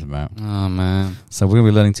remember what it's about. Oh, man. So we're going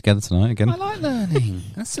to be learning together tonight again. I like learning.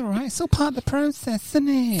 That's all right. It's all part of the process, isn't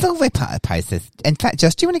it? It's all very part of the process. In fact,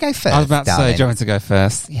 Josh, do you want to go first? I was about to say, do you want to go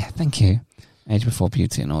first? Yeah, thank you. Age before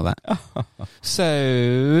beauty and all that.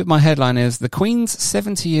 So, my headline is, The Queen's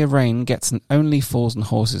 70-year reign gets an Only Fools and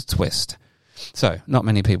Horses twist. So, not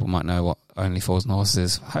many people might know what Only Fools and Horses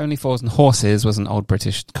is. Only Fools and Horses was an old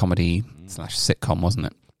British comedy / sitcom, wasn't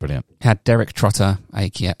it? Brilliant. Had Derek Trotter,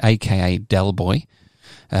 a.k.a. Del Boy.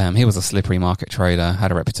 He was a slippery market trader,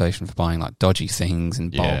 had a reputation for buying like dodgy things in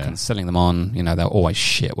bulk and selling them on. You know, they were always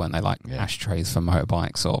shit, weren't they? Like ashtrays for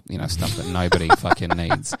motorbikes or, you know, stuff that nobody fucking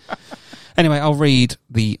needs. Anyway, I'll read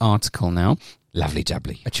the article now. Lovely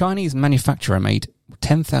jubbly. A Chinese manufacturer made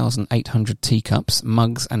 10,800 teacups,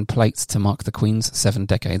 mugs and plates to mark the Queen's 7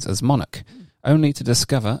 decades as monarch, only to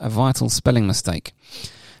discover a vital spelling mistake.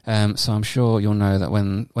 So I'm sure you'll know that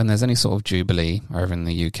when there's any sort of jubilee over in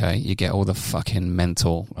the UK, you get all the fucking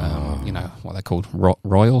mental, you know, what they're called,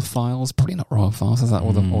 royal files. Probably not royal files. Is that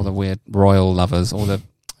all the weird royal lovers? All the,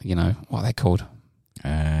 you know, what are they called?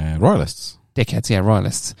 Royalists. Dickheads, yeah,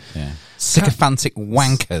 royalists. Yeah. Sycophantic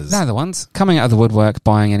wankers. They're the ones coming out of the woodwork,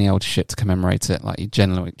 buying any old shit to commemorate it. Like, you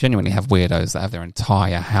genuinely have weirdos that have their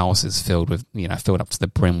entire houses filled up to the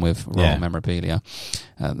brim with royal memorabilia.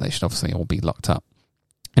 They should obviously all be locked up.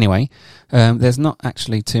 Anyway, there's not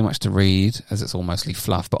actually too much to read, as it's all mostly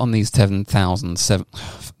fluff, but on these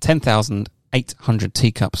 10,800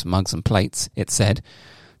 teacups, mugs and plates, it said,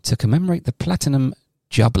 to commemorate the platinum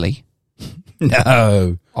jubilee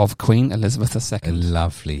of Queen Elizabeth II.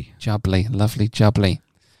 Lovely jubilee,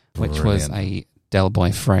 which was a Del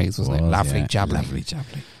Boy phrase, wasn't it? Lovely jubilee. Lovely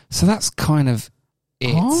jubilee. So that's kind of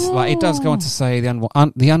it. Like, it does go on to say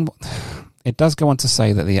it does go on to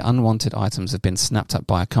say that the unwanted items have been snapped up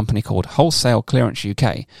by a company called Wholesale Clearance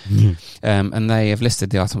UK, and they have listed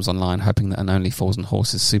the items online, hoping that an Only Fools and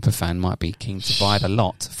Horses superfan might be keen to buy the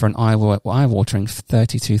lot for an eye-watering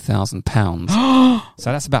 £32,000.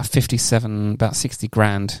 So that's about 60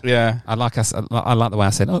 grand. Yeah, I like the way I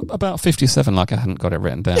said about 57, like I hadn't got it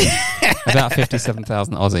written down. About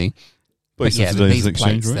 57,000 Aussie. But yeah, these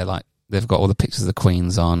plates, right? They're like, they've got all the pictures of the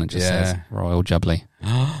Queens on. It just says Royal Jubilee.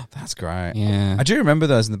 That's great. Yeah. I do remember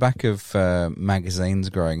those in the back of magazines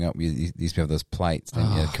growing up. You used to have those plates,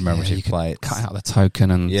 commemorative plates. Cut out the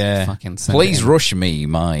token and fucking send Please rush me,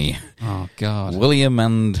 my... Oh, God. William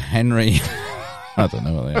and Henry... I don't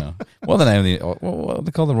know what they are. What are the name of what are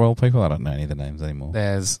they called, the royal people? I don't know any of the names anymore.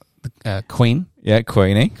 There's Queen. Yeah,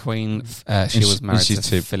 Queenie. Queen. She was married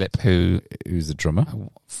to Philip, who's the drummer.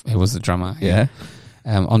 Who was the drummer? Yeah.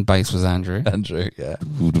 On bass was Andrew. Yeah.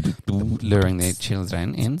 Luring the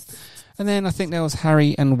children in. And then I think there was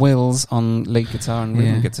Harry and Wills on lead guitar and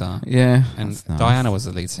rhythm guitar. Yeah. And Diana was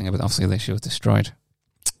the lead singer, but obviously she was destroyed.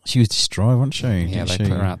 She was destroyed, wasn't she? Yeah, they put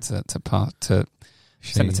her out to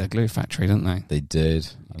send it to a glue factory, didn't they? They did.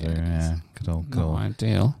 Yeah. Good old.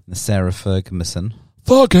 Ideal. The Sarah Ferguson.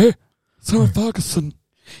 Sarah Ferguson.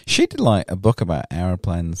 She did like a book about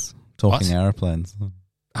aeroplanes, talking aeroplanes.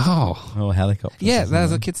 Oh, helicopters. Yeah,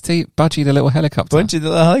 there's a kid's tea. Budgie the little helicopter. Budgie the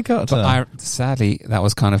little helicopter. But sadly, that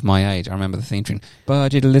was kind of my age. I remember the theme tune.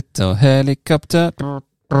 Budgie the little helicopter.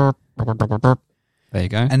 There you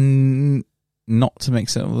go. And not to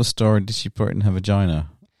mix it up with the story, did she put it in her vagina?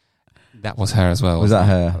 That was her as well. Was that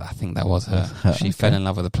her? I think that was her. She fell in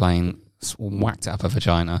love with a plane, whacked it up her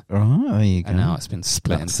vagina. Oh, there you go. And now it's been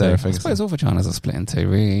split in two. I suppose all vaginas are split in two,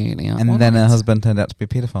 really. And then her husband turned out to be a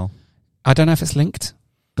paedophile. I don't know if it's linked,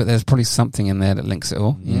 But there's probably something in there that links it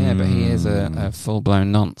all. Yeah, but he is a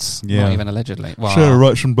full-blown nonce. Yeah. Not even allegedly. Well, Sarah,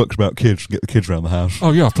 write some books about kids and get the kids around the house.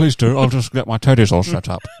 Oh, yeah, please do. I'll just get my teddies all set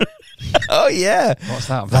up. Oh, yeah. What's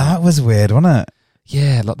that about? That was weird, wasn't it?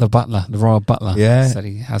 Yeah, like the butler, the royal butler. Yeah. Said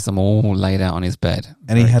he has them all laid out on his bed.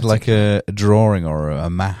 And he had like a drawing or a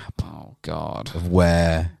map Oh, God. of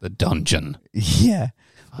where... The dungeon. Yeah.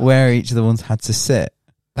 Where each of the ones had to sit.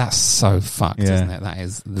 That's so fucked, Yeah. isn't it? That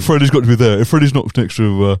is... Freddie's got to be there. If Freddie's not next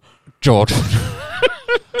to... George.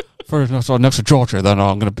 Freddie's not next to George, then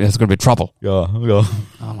there's going to be trouble. yeah.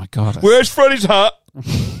 Oh, my God. Where's Freddie's hat?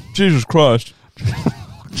 Jesus Christ.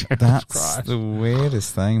 That's the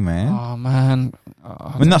weirdest thing, man. Oh, man.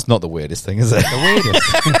 I mean, that's not the weirdest thing, is it? The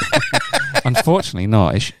weirdest. Unfortunately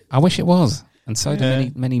not. I wish it was. And so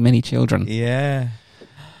do many children. Yeah.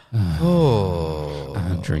 Oh.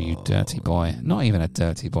 Andrew, you dirty boy. Not even a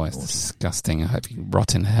dirty boy. It's disgusting. I hope you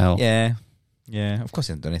rot in hell. Yeah. Yeah. Of course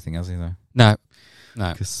he hasn't done anything, has he, though? No,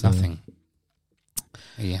 'Cause, nothing.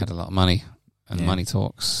 He had a lot of money, and Yeah. money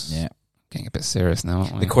talks. Yeah. Getting a bit serious now,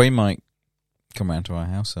 aren't we? The Queen might come round to our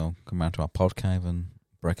house or come round to our pod cave and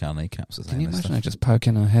break our kneecaps. Can you imagine her just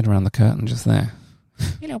poking her head around the curtain just there?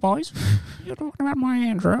 Hello, boys. You're talking about my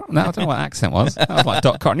Andrew. No, I don't know what accent was. That was like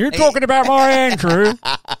Dot Cotton. You're talking about my Andrew.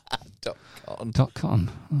 Dot Cotton.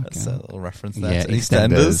 Okay. That's a little reference there Yeah, to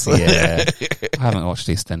EastEnders. Yeah. I haven't watched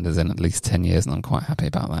EastEnders in at least 10 years, and I'm quite happy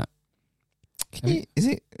about that. Is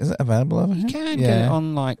it available over here? You can get it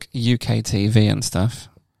on like UK TV and stuff.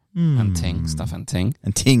 And Ting.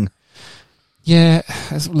 And Ting. Yeah,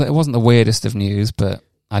 it wasn't the weirdest of news, but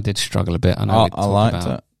I did struggle a bit. I know I liked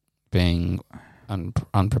it. Being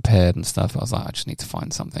unprepared and stuff. I was like, I just need to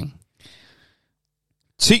find something.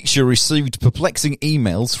 Teacher received perplexing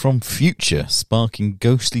emails from future, sparking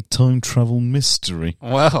ghostly time travel mystery.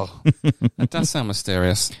 Well, that does sound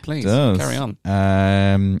mysterious. Please, carry on.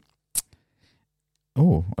 I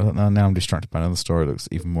don't know. Now I'm distracted by another story. It looks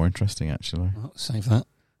even more interesting, actually. Oh, save that.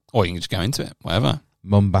 Or you can just go into it, whatever.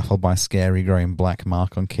 Mum baffled by scary growing black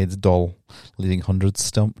mark on kid's doll, leaving hundreds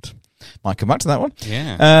stumped. Might come back to that one.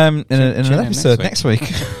 Yeah. In an episode next week.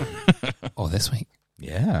 Or this week.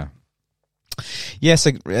 Yeah. Yeah,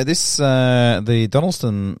 so the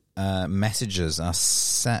Donaldson messages are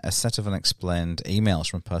a set of unexplained emails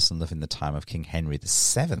from a person living in the time of King Henry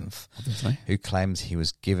VII, Obviously. who claims he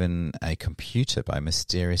was given a computer by a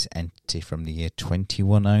mysterious entity from the year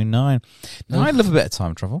 2109. Now, I love a bit of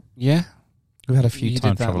time travel. Yeah. We've had a few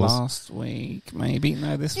time did that travelers. last week, maybe.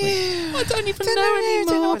 No, this week. Yeah, I don't even know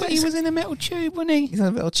anymore, but he was in a metal tube, wasn't he? He's in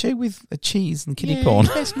a little tube with a cheese and kiddie porn.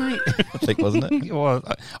 Yes, mate. I think, wasn't it? Well,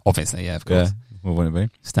 obviously, yeah, of course. Yeah, what would it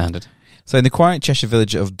be? Standard. So in the quiet Cheshire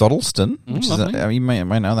village of Doddleston, which is lovely. you may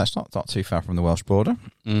know that's not too far from the Welsh border.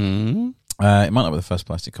 Mm. It might not be the first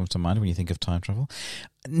place that comes to mind when you think of time travel.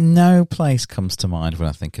 No place comes to mind when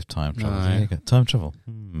I think of time travel. No. There you go. Time travel.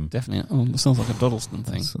 Definitely. Oh, it sounds like a Doddleston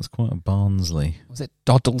thing. That's quite a Barnsley. Was it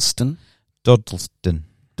Doddleston? Doddleston.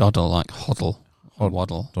 Doddle, like hoddle. Or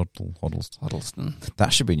waddle. Hoddleston. Hoddleston.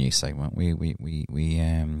 That should be a new segment. We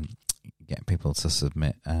get people to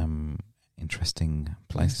submit interesting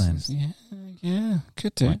place names. Yeah,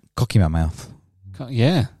 could do. Like Cocky My Mouth.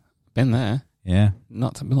 Yeah, been there. Yeah.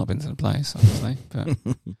 Not been to the place, obviously,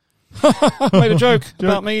 but made a joke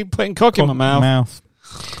about me putting cock in my mouth.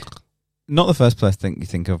 Not the first place you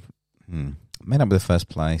think of. May not be the first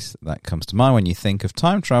place that comes to mind when you think of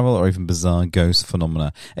time travel or even bizarre ghost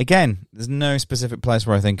phenomena. Again, there's no specific place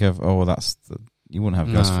where I think of. You wouldn't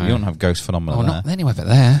have ghost. You wouldn't have ghost phenomena. Oh, not anywhere but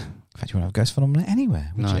there. In fact, you wouldn't have ghost phenomena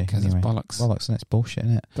anywhere. Would No, you? because it's bollocks. Bollocks, and it's bullshit,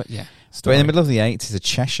 isn't it? But yeah. But in the middle of the 80s, a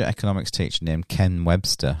Cheshire economics teacher named Ken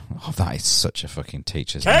Webster. Oh, that is such a fucking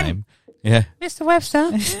teacher's name. Yeah. Mr.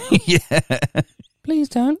 Webster. Yeah. Please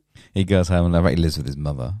don't. He goes home and I bet he lives with his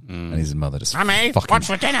mother. And his mother just Mummy, what's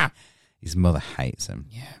for dinner? His mother hates him.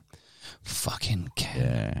 Yeah. Fucking Ken.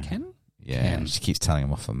 Yeah. Ken? Yeah. Ken. She keeps telling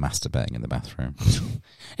him off for masturbating in the bathroom.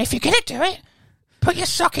 If you're going to do it, put your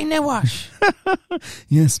sock in the wash.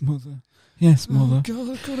 Yes, mother. Yes, mother.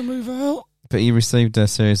 God, I've got to move out. But he received a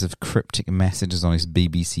series of cryptic messages on his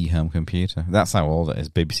BBC home computer. That's how old it is,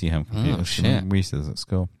 BBC home computer. Oh, shit. We used to this at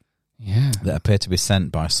school. Yeah. That appear to be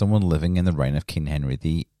sent by someone living in the reign of King Henry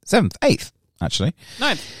the 7th, 8th, actually.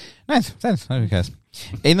 9th, 10th, who cares?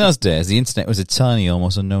 In those days, the internet was a tiny,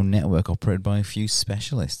 almost unknown network operated by a few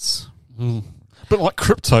specialists. A bit like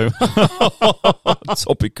crypto.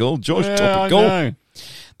 Topical, George, Yeah, topical. I know.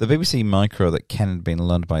 The BBC Micro that Ken had been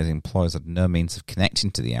loaned by his employers had no means of connecting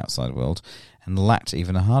to the outside world and lacked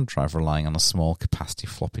even a hard drive, relying on a small capacity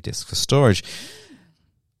floppy disk for storage.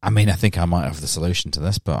 I mean, I think I might have the solution to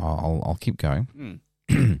this, but I'll keep going.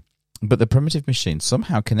 but the primitive machine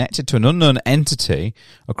somehow connected to an unknown entity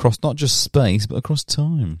across not just space, but across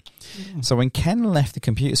time. So when Ken left the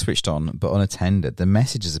computer switched on but unattended, the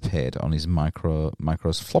messages appeared on his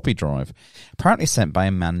micro's floppy drive, apparently sent by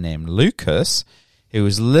a man named Lucas, who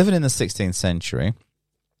was living in the 16th century.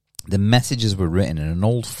 The messages were written in an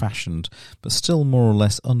old-fashioned but still more or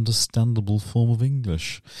less understandable form of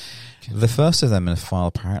English. The first of them in a file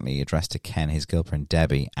apparently addressed to Ken, his girlfriend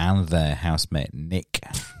Debbie, and their housemate Nick,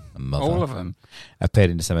 the mother. All of them.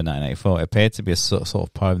 Appeared in December 1984. It appeared to be a sort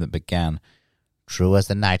of poem that began, "True as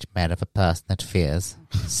the nightmare of a person that fears,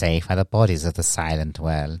 safe are the bodies of the silent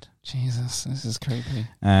world." Jesus, this is creepy.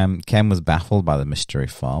 Ken was baffled by the mystery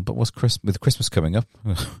file, but with Christmas coming up,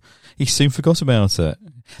 he soon forgot about it.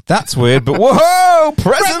 That's weird, but whoa!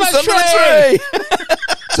 Presents under the tree!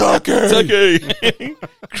 Turkey!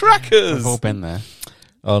 Crackers! We've all been there.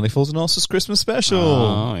 Only Fools and Horses Christmas special.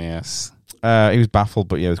 Oh, yes. He was baffled,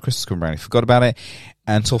 but with Christmas coming around, he forgot about it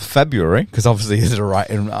until February, because obviously it's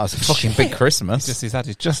a fucking big Christmas. He's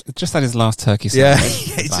just had his last turkey Yeah,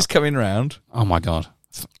 sandwich. it's just coming round. Oh my God.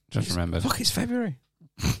 Just remembered. Fuck, it's February.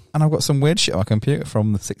 And I've got some weird shit on my computer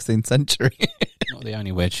from the 16th century. Not the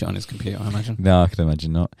only weird shit on his computer, I imagine. No, I can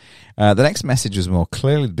imagine not. The next message was more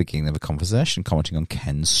clearly the beginning of a conversation commenting on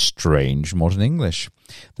Ken's strange modern English.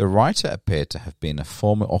 The writer appeared to have been a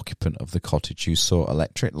former occupant of the cottage who saw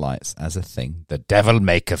electric lights as a thing the devil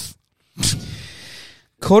maketh.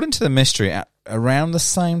 According to the mystery, at around the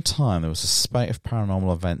same time, there was a spate of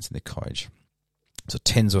paranormal events in the cottage. So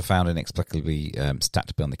tins were found inexplicably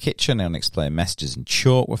stacked beyond the kitchen. Unexplained messages in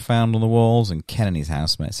chalk were found on the walls, and Ken and his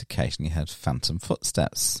housemates occasionally heard phantom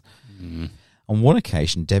footsteps. On one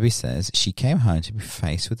occasion, Debbie says she came home to be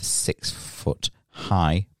faced with a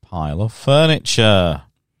 6-foot-high pile of furniture.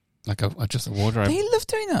 Like just a wardrobe. They love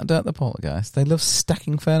doing that, don't they, Poltergeist? They love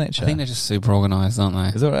stacking furniture. I think they're just super organised, aren't they?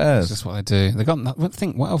 Is that what it is? That's just what they do. They got.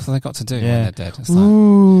 What else have they got to do when they're dead? It's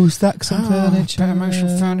Ooh, stack some furniture. Bit of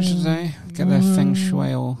emotional furniture today. Get their feng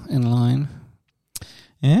shui all in line.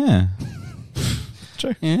 Yeah.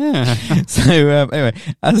 True. Yeah. So anyway,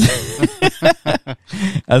 as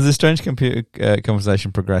the strange computer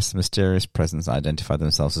conversation progressed, the mysterious presence identified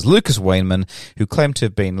themselves as Lucas Wayneman, who claimed to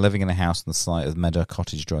have been living in a house on the site of Meadow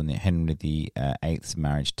Cottage during the Henry VIII's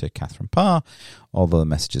marriage to Catherine Parr, although the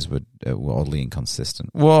messages were oddly inconsistent.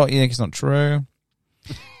 Well, you think it's not true?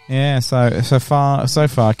 Yeah, so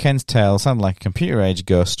far, Ken's tale sounded like a computer-age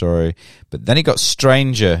ghost story, but then it got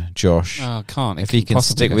stranger, Josh. Oh, can't. If you can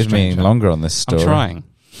stick with me longer on this story. I'm trying.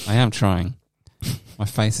 I am trying. My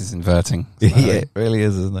face is inverting. Yeah, it really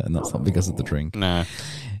is, isn't it? And that's not because of the drink. No.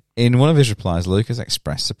 In one of his replies, Lucas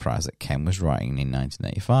expressed surprise that Ken was writing in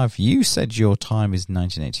 1985. You said your time is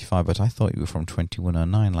 1985, but I thought you were from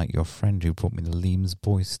 2109, like your friend who brought me the Leams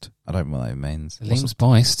Boist. I don't know what that means. The Leams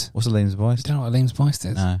Boist? What's a Leams Boist? You don't know what a Leams Boist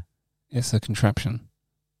is? No. It's a contraption.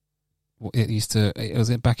 It was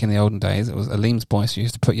back in the olden days. It was a Leams Boist. You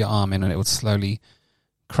used to put your arm in and it would slowly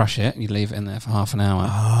crush it. You'd leave it in there for half an hour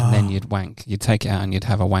and then you'd wank. You'd take it out and you'd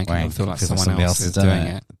have a wank and it would feel like someone else is doing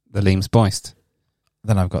it. The Leams Boist.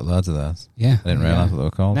 Then I've got loads of those. Yeah. I didn't realise what they were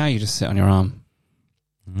called. Now you just sit on your arm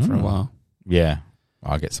for a while. Yeah.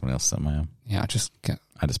 I'll get someone else to sit on my arm. Yeah, I just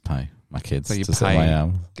pay my kids so you to sit on my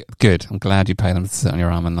arm. Good. I'm glad you pay them to sit on your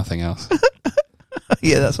arm and nothing else.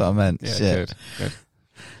 Yeah, that's what I meant. Yeah, shit. Good.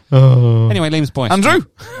 Oh. Anyway, Liam's boy. Andrew!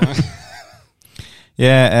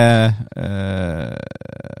 Yeah,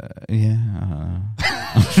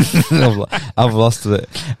 I've lost it.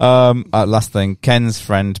 Last thing, Ken's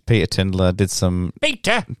friend Peter Tindler did some...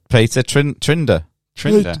 Peter Trinder.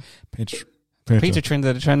 Trinder. Peter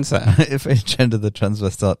Trinder the trendsetter. Trinder the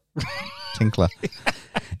transvestite tinkler.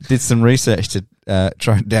 Did some research to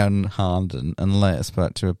track down Harden and later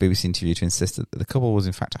spoke to a BBC interview to insist that the couple was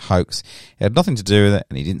in fact a hoax. It had nothing to do with it,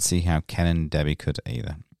 and he didn't see how Ken and Debbie could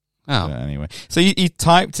either. Oh. But anyway. So he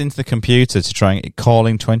typed into the computer to try and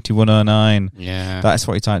calling 2109. Yeah. That's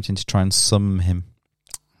what he typed in to try and summon him.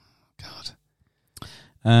 God.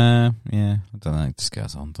 Yeah. I don't know. It just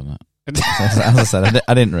goes on, doesn't it? As I said,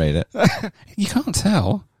 I didn't read it. You can't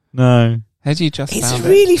tell. No. Had you just It's found a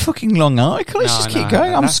really fucking long article. Let's just keep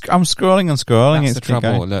going. I'm scrolling and scrolling. That's the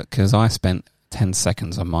trouble. Look, because I spent 10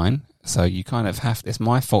 seconds on mine. So you kind of have... It's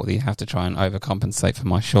my fault that you have to try and overcompensate for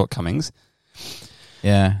my shortcomings.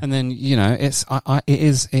 Yeah. And then, you know, it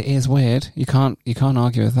is weird. You can't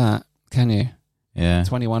argue with that, can you? Yeah.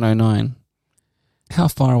 2109. How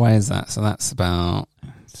far away is that? So that's about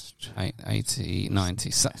 80, 90.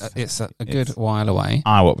 So it's a good while away.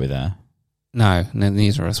 I won't be there. No,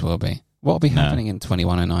 neither of us will be. What will be happening in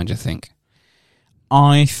 2109, do you think?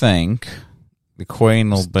 I think the Queen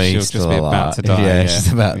will be She'll still just be alive. about to die. Yeah,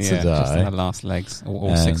 she's about to Just die. in her last legs,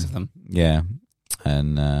 all 6 of them. Yeah,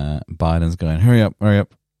 and Biden's going, hurry up.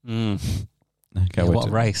 Yeah, what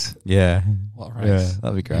a race. Yeah. What a race. Yeah,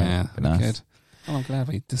 that'd be great. Yeah, Be that'd be nice. good. Well, I'm glad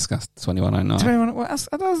we discussed 2109. 21, well, there's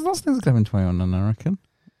lots of things that come in 2109, I reckon.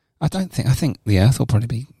 I think the Earth will probably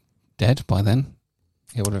be dead by then.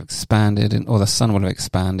 It would have expanded, or the sun would have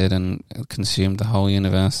expanded and consumed the whole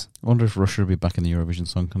universe. I wonder if Russia will be back in the Eurovision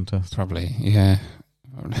Song Contest. Probably, yeah.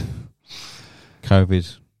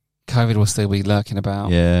 COVID will still be lurking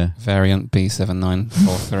about. Yeah. Variant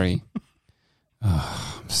B7943.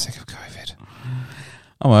 Oh, I'm sick of COVID.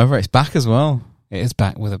 I'm over it. It's back as well. It is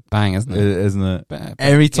back with a bang, isn't it? Isn't it?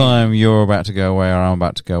 Every time you're about to go away or I'm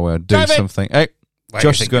about to go away or do something. Hey,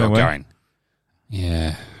 Josh is going away.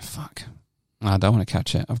 Yeah, fuck. I don't want to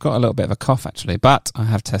catch it. I've got a little bit of a cough, actually, but I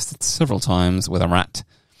have tested several times with a rat.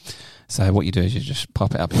 So what you do is you just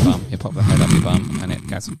pop it up your bum. You pop the head up your bum and it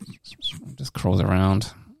goes, just crawls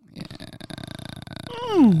around. Yeah.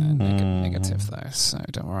 Negative, though, so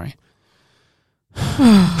don't worry.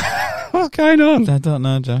 What's going on? I don't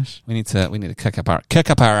know, Josh. We need to kick up our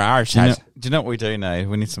arse. Do you know what we do now?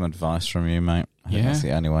 We need some advice from you, mate. I think that's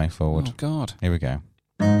the only way forward. Oh, God. Here we go.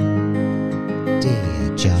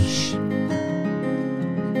 Dear Josh,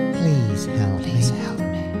 please help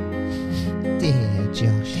me. Dear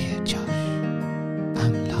Josh,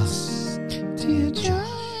 I'm lost. Dear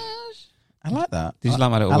Josh. I like that. Did you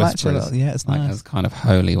like my little whispers? Yeah, it's nice. It was kind of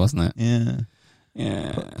holy, wasn't it? Yeah.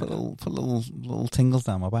 Yeah. Put little tingles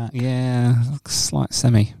down my back. Yeah, slight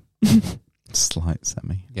semi. Slight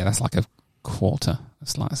semi. Yeah, that's like a quarter, a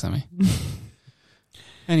slight semi.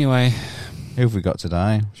 Anyway. Who have we got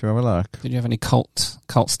today? Shall we have a look? Did you have any cult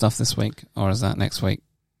stuff this week? Or is that next week?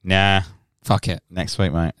 Nah. Fuck it. Next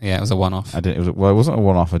week, mate. Yeah, it was a one-off. I did. It wasn't a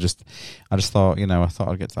one-off. I just thought, I thought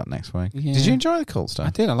I'd get to that next week. Yeah. Did you enjoy the cult stuff? I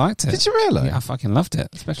did. I liked it. Did you really? Yeah, I fucking loved it.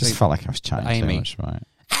 Especially. Just felt like I was chatting Amy. too much, right?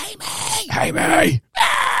 Amy!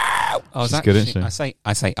 I was She's actually, good, isn't she?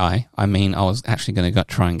 I say I mean I was actually going to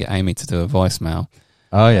try and get Amy to do a voicemail.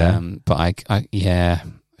 Oh yeah. But I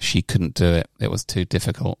she couldn't do it. It was too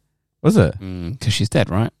difficult. Was it? Because she's dead,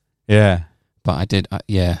 right? Yeah. But I did. I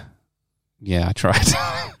tried.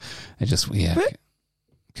 It just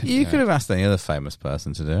You could have asked any other famous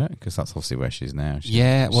person to do it because that's obviously where she's now.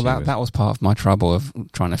 That was part of my trouble of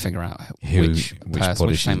trying to figure out which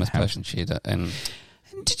famous person she'd and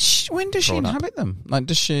when does she inhabit them? Like,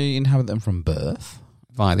 does she inhabit them from birth?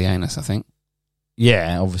 Via the anus, I think.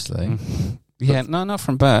 Yeah, obviously. Yeah, no, not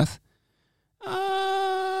from birth. So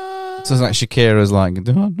it's like Shakira's like...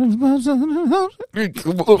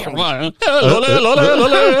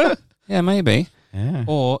 Yeah, maybe. Yeah.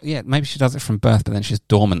 Or, maybe she does it from birth, but then she's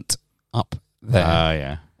dormant up there. Oh,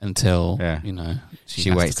 yeah. Until,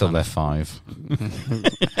 she waits till they're 5.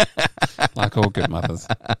 Like all good mothers.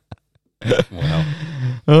 Well.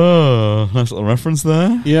 Oh, nice little reference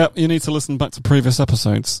there. Yeah, you need to listen back to previous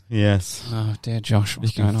episodes. Yes. Oh, dear Josh,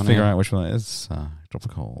 what's you going can on figure here? out which one it is. Drop a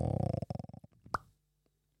call.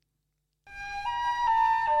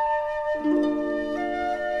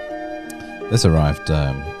 This arrived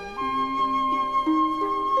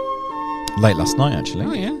late last night, actually.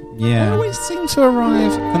 Oh, yeah? Yeah. They always seem to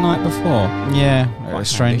arrive the night before. Yeah, Quite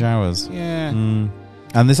strange handy. hours. Yeah.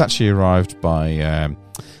 And this actually arrived by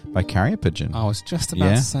carrier pigeon. I was just about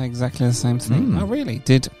to say exactly the same thing. Oh, really?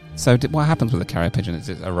 What happens with a carrier pigeon? Does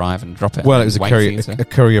it arrive and drop it? Well, it was a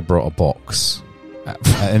courier brought a box.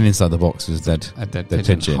 And inside the box was a dead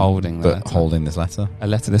pigeon holding this letter. A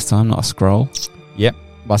letter this time, not a scroll. Yep.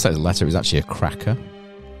 Well, I said it was a letter. It was actually a cracker.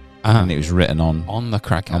 And it was written on the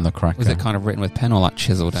cracker. Was it kind of written with pen or like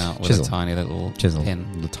chiseled out with a tiny little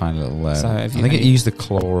pin? The tiny little... So I think it used the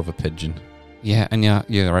claw of a pigeon. Yeah, and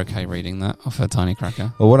you're okay reading that off a tiny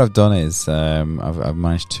cracker. Well, what I've done is I've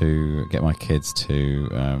managed to get my kids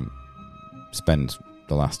to spend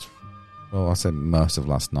most of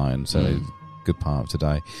last night, and so a good part of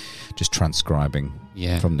today, just transcribing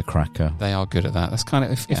from the cracker. They are good at that. That's kind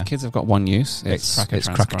of if kids have got one use, it's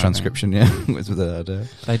cracker transcription. Yeah, was the idea.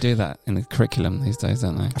 They do that in the curriculum these days,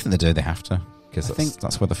 don't they? I think they do. They have to because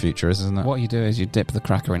that's where the future is, isn't it? What you do is you dip the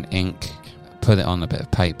cracker in ink, put it on a bit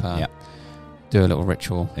of paper. Yeah. Do a little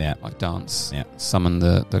ritual, like dance, summon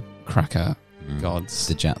the cracker gods.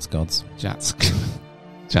 The Jats gods. Jats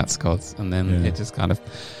gods. And then it just kind of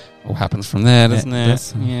all happens from there, doesn't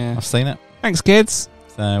it? Yeah. I've seen it. Thanks, kids.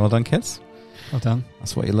 Well done, kids. Well done.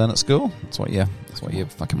 That's what you learn at school. That's what you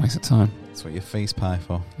fucking waste of time. That's what your fees pay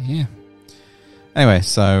for. Yeah. Anyway,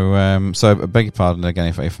 so I beg your pardon again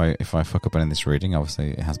if I fuck up in this reading.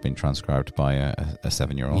 Obviously, it has been transcribed by a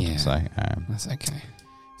 7-year-old. Yeah. So that's okay.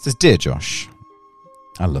 It says, "Dear Josh,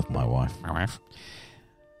 I love my wife. My wife.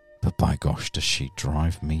 But by gosh, does she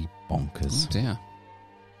drive me bonkers. Oh dear.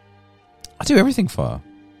 I do everything for her.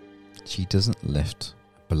 She doesn't lift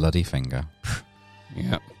a bloody finger.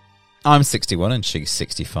 Yep. I'm 61 and she's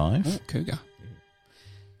 65. Oh, cougar.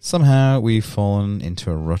 Somehow we've fallen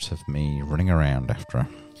into a rut of me running around after her.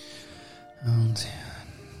 Oh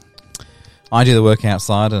dear. I do the work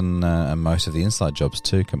outside and most of the inside jobs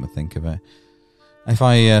too, come to think of it. If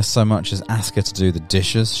I so much as ask her to do the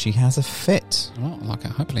dishes, she has a fit. Well, like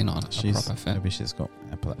hopefully not a proper fit. Maybe she's got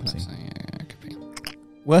epilepsy. Yeah, it could be.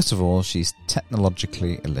 Worst of all, she's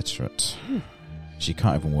technologically illiterate. She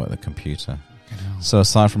can't even work the computer. So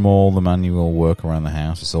aside from all the manual work around the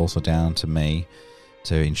house, it's also down to me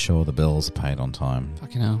to ensure the bills are paid on time.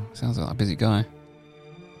 Fucking hell. Sounds like a busy guy.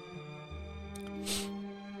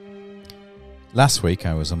 Last week,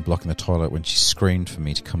 I was unblocking the toilet when she screamed for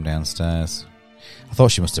me to come downstairs. I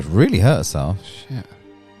thought she must have really hurt herself. Shit.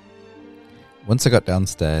 Once I got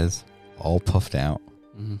downstairs, all puffed out,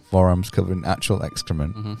 forearms covered in actual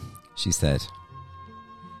excrement, she said,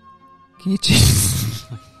 "Can you change?"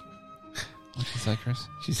 What did you say, Chris?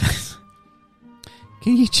 She says,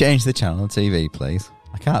 "Can you change the channel on TV, please?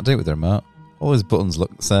 I can't do it with the remote. All those buttons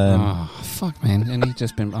look the same." Oh, fuck, man. And he's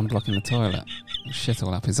just been unblocking the toilet. Shit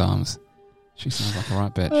all up his arms. She sounds like a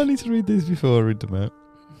right bitch. I need to read these before I read them out.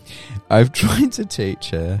 I've tried to teach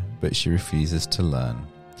her, but she refuses to learn.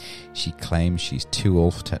 She claims she's too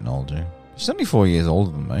old for technology. She's only 4 years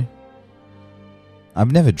older than me.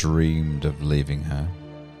 I've never dreamed of leaving her.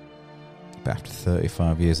 But after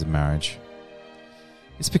 35 years of marriage,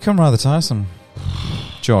 it's become rather tiresome.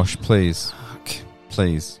 Josh, please. Fuck.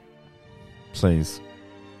 Please. Please.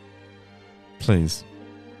 Please.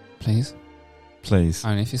 Please? Please.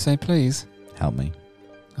 Only if you say please. Help me.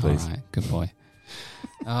 Please. All right, good boy.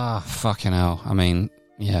 Fucking hell. I mean,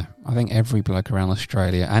 yeah, I think every bloke around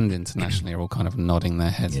Australia and internationally are all kind of nodding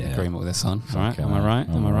their heads in agreement with this one. Right? Am I right?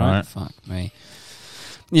 Am I right? Fuck me.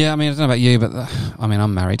 Yeah, I mean, I don't know about you, but I mean,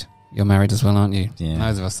 I'm married. You're married as well, aren't you? Yeah.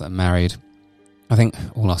 Those of us that are married, I think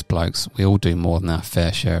all us blokes, we all do more than our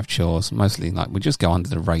fair share of chores. Mostly, like, we just go under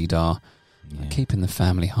the radar, keeping the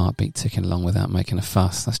family heartbeat ticking along without making a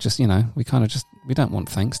fuss. That's just, we kind of we don't want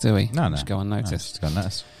thanks, do we? No. Just go unnoticed. No, just go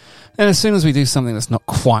unnoticed. And as soon as we do something that's not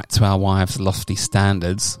quite to our wives' lofty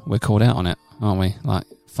standards, we're called out on it, aren't we? Like,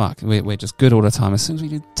 fuck, we're just good all the time. As soon as we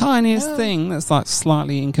do the tiniest thing that's like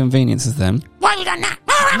slightly inconveniences them. Why have you done that?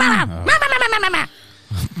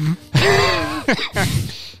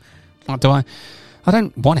 I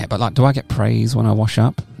don't want it, but like, do I get praise when I wash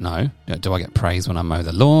up? No. Do I get praise when I mow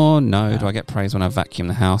the lawn? No. Do I get praise when I vacuum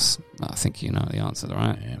the house? I think you know the answer,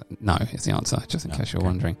 right? Yeah. No, is the answer, just in case you're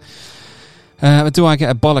wondering. But do I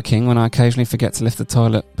get a bollocking when I occasionally forget to lift the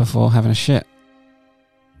toilet before having a shit?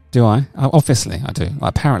 Do I? Obviously, I do.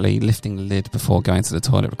 Like, apparently, lifting the lid before going to the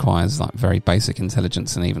toilet requires like very basic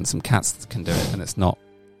intelligence, and even some cats can do it, and it's not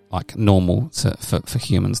like normal for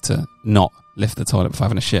humans to not lift the toilet before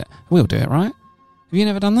having a shit. We'll do it, right? Have you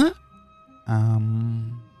never done that?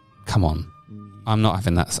 Come on. I'm not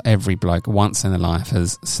having that. Every bloke once in their life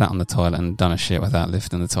has sat on the toilet and done a shit without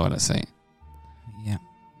lifting the toilet seat. Yeah.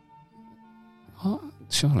 What?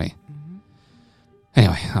 Surely.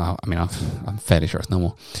 Anyway, I mean, I'm fairly sure it's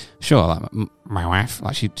normal. Sure, like my wife,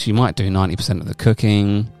 like she might do 90% of the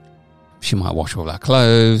cooking. She might wash all her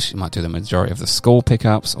clothes. She might do the majority of the school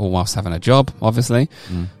pickups, all whilst having a job, obviously.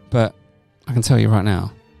 But I can tell you right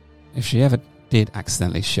now, if she ever did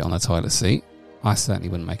accidentally shit on the toilet seat, I certainly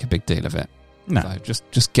wouldn't make a big deal of it. No. So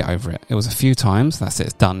just get over it. It was a few times. That's it.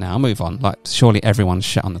 It's done now. Move on. Like, surely everyone's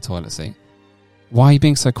shit on the toilet seat. Why are you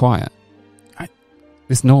being so quiet?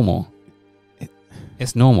 It's normal.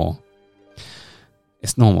 It's normal.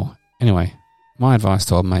 It's normal. Anyway, my advice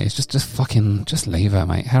to old mate is just leave her,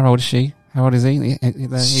 mate. How old is she? How old is he?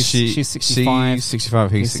 She's 65.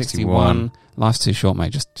 65. He's 61. Life's too short,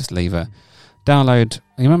 mate. Just leave her. Download.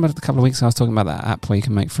 You remember a couple of weeks ago I was talking about that app where you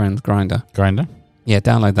can make friends, Grindr? Yeah,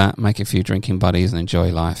 download that. Make a few drinking buddies and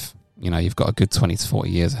enjoy life. You've got a good 20 to 40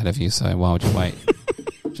 years ahead of you, so why would you wait?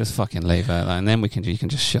 Just fucking leave her, and then you can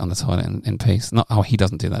just shit on the toilet in peace. He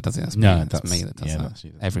doesn't do that, does he? That's me. That's me that does that.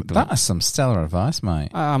 Every bloke. That's some stellar advice,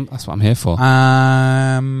 mate. That's what I'm here for.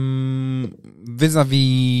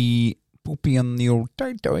 Vis-a-vis poopy on the old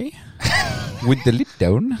toy with the lid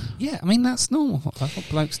down. Yeah, I mean, that's normal. That's what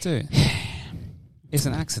blokes do. It's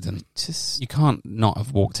an accident. You can't not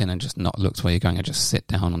have walked in and just not looked where you're going and just sit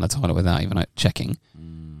down on the toilet without even checking.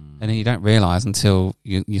 And then you don't realise until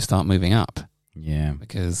you start moving up. Yeah.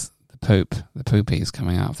 Because the poopy is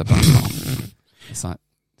coming out of the bum hole. It's like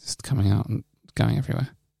just coming out and going everywhere.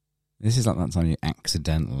 This is like that time you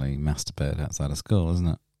accidentally masturbated outside of school, isn't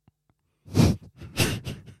it?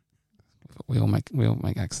 We all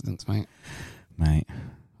make accidents, mate. Mate.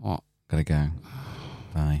 What? Gotta go.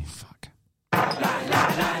 Bye. Fuck.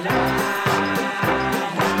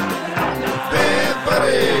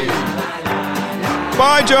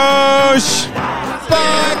 Bye, Josh!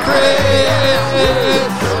 Bye, Chris!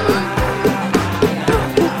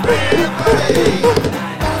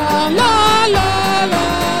 La la la la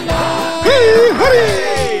la. Hey, hurry!